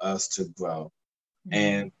 for us to grow.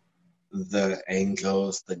 And the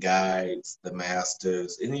angels, the guides, the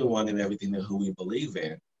masters, anyone and everything who we believe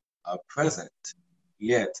in are present,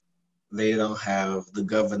 yet they don't have the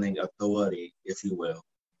governing authority, if you will,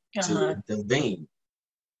 to intervene.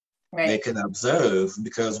 Right. They can observe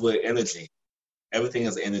because we're energy. Everything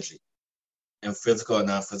is energy. In physical and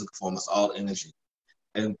non-physical form, it's all energy.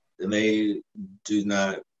 And they do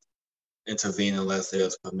not intervene unless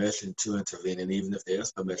there's permission to intervene. And even if there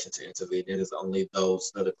is permission to intervene, it is only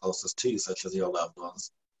those that are closest to you, such as your loved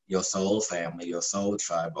ones, your soul family, your soul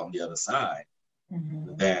tribe on the other side,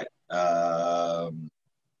 that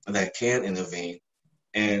that can intervene.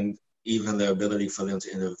 And even the ability for them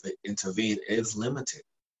to intervene is limited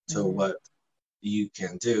to what you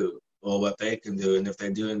can do or what they can do. And if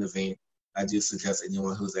they do intervene, I do suggest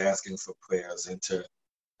anyone who's asking for prayers and to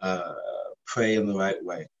pray in the right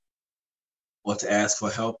way, or to ask for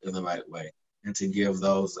help in the right way, and to give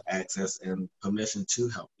those access and permission to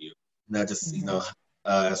help you. Not just,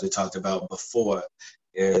 as we talked about before,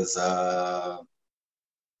 is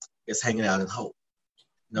hanging out in hope.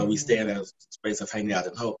 We stay in a space of hanging out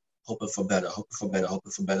in hope, hoping for better, hoping for better,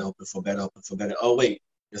 hoping for better, hoping for better, hoping for better. Oh, wait,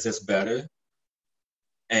 is this better?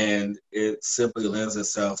 And it simply lends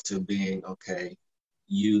itself to being, okay,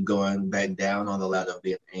 you going back down on the ladder of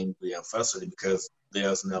being angry and frustrated because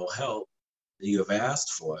there's no help that you have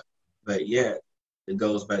asked for. But yet, it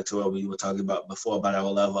goes back to what we were talking about before, about our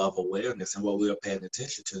level of awareness and what we are paying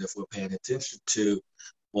attention to. And if we're paying attention to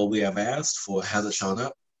what we have asked for, has it shown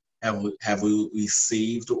up? Have we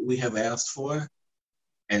received what we have asked for?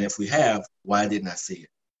 And if we have, why didn't I see it?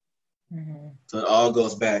 So it all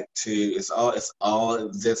goes back to, it's all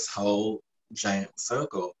this whole giant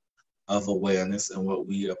circle of awareness and what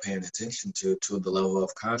we are paying attention to the level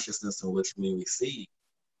of consciousness in which we receive,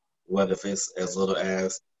 whether if it's as little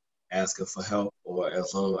as asking for help, or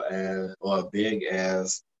as little as, or big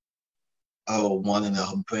as, wanting a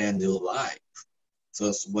brand new life. So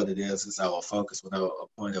it's what it is. It's our focus, what our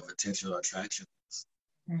point of attention or attraction is.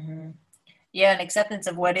 Yeah, and acceptance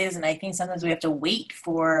of what is. And I think sometimes we have to wait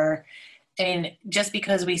for, just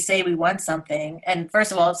because we say we want something. And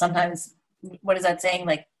first of all, sometimes, what is that saying?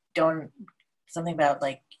 Like, something about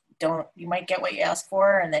like, you might get what you ask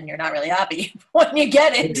for, and then you're not really happy when you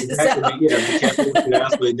get it. Exactly. So. Yeah, be careful what you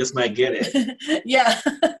ask for, you just might get it. Yeah.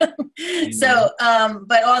 So,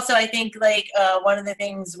 but also I think like one of the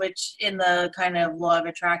things which in the kind of law of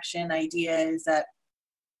attraction idea is that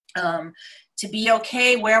to be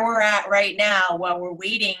okay where we're at right now while we're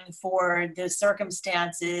waiting for the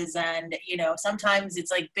circumstances, and sometimes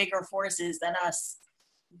it's like bigger forces than us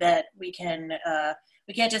that we can't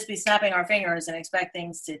just be snapping our fingers and expect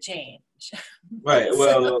things to change. Right.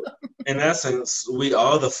 Well, in essence, we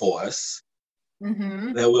are the force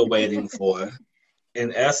that we're waiting for.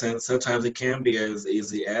 In essence, sometimes it can be as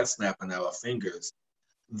easy as snapping our fingers.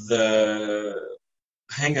 The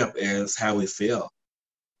hang-up is how we feel.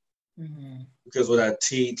 Because what I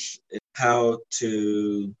teach is how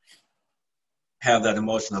to have that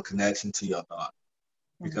emotional connection to your thought.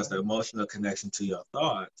 Because the emotional connection to your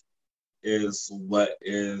thought is what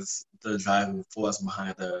is the driving force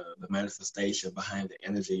behind the manifestation, behind the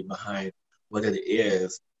energy, behind what it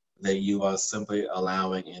is that you are simply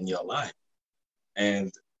allowing in your life.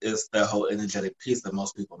 And it's the whole energetic piece that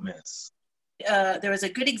most people miss. There was a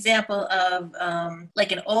good example of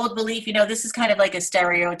like an old belief, this is kind of like a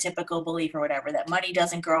stereotypical belief or whatever, that money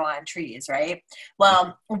doesn't grow on trees, right?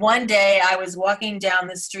 Well, one day I was walking down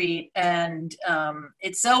the street, and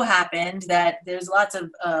it so happened that there's lots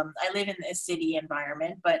of, I live in a city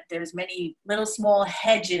environment, but there's many little small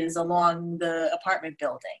hedges along the apartment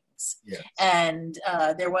buildings. Yes. And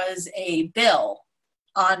there was a bill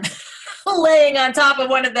on laying on top of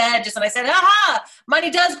one of the hedges, and I said, "Aha!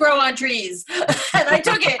 Money does grow on trees," and I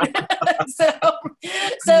took it.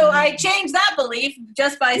 so I changed that belief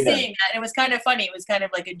just by seeing that. And it was kind of funny. It was kind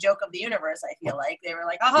of like a joke of the universe. I feel like they were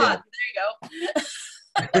like, "Aha! There you go."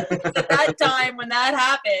 At that time when that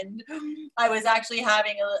happened, I was actually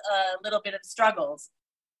having a little bit of struggles.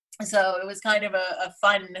 So it was kind of a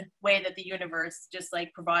fun way that the universe just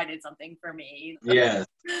like provided something for me. Yeah.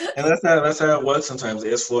 And that's how it works sometimes.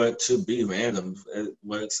 It's for it to be random. It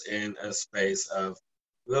works in a space of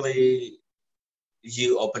really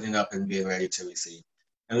you opening up and being ready to receive.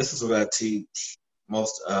 And this is what I teach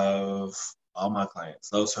most of all my clients,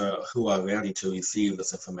 those who are ready to receive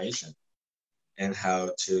this information, and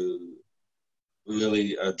how to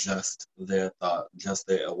really adjust their thought, adjust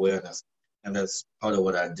their awareness. And that's part of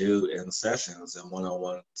what I do in sessions and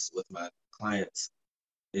one-on-ones with my clients,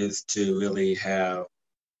 is to really have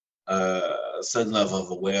a certain level of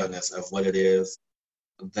awareness of what it is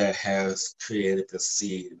that has created the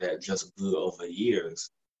seed that just grew over years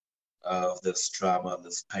of this trauma,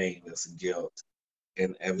 this pain, this guilt,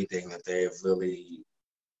 and everything that they've really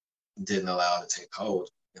didn't allow to take hold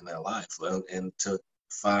in their life, and to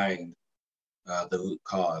find the root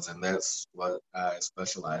cause. And that's what I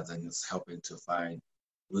specialize in, is helping to find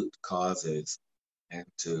root causes and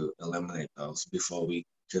to eliminate those before we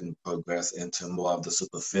can progress into more of the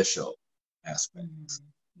superficial aspects.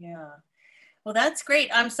 Yeah. Well, that's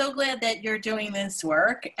great. I'm so glad that you're doing this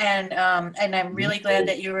work, and I'm really glad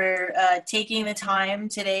that you were taking the time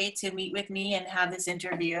today to meet with me and have this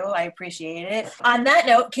interview. I appreciate it. On that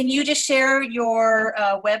note, can you just share your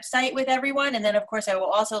website with everyone, and then of course I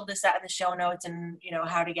will also list that in the show notes, and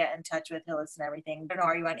how to get in touch with Hillis and everything. I don't know,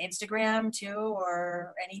 are you on Instagram too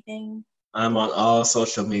or anything? I'm on all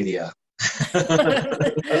social media.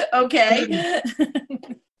 Okay.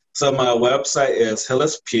 So my website is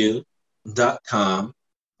HillisPugh.com,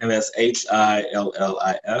 and that's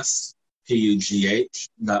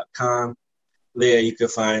HILLISPUGH.com. There you can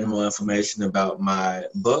find more information about my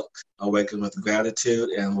book, Awaken with Gratitude,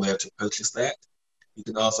 and where to purchase that. You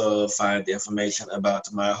can also find the information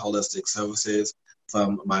about my holistic services,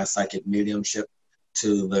 from my psychic mediumship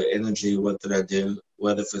to the energy work that I do,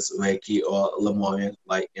 whether if it's Reiki or Lemoyne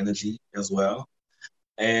light energy as well.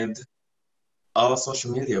 And all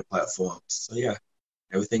social media platforms. So yeah,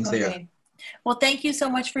 everything's there. Well, thank you so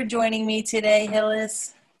much for joining me today,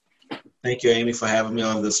 Hillis. Thank you, Amy, for having me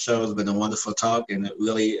on this show. It's been a wonderful talk and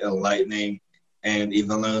really enlightening, and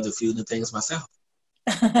even learned a few new things myself.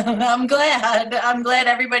 I'm glad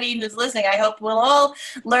everybody who's listening. I hope we'll all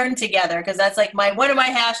learn together, because that's like one of my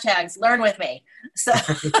hashtags, learn with me. So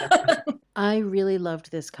I really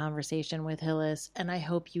loved this conversation with Hillis, and I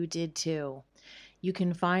hope you did too. You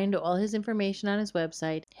can find all his information on his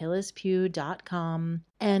website, HillisPugh.com,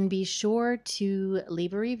 and be sure to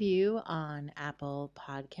leave a review on Apple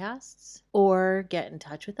Podcasts or get in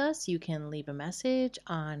touch with us. You can leave a message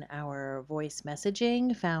on our voice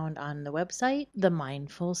messaging found on the website,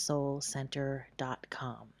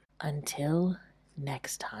 themindfulsoulcenter.com. Until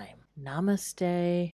next time, namaste.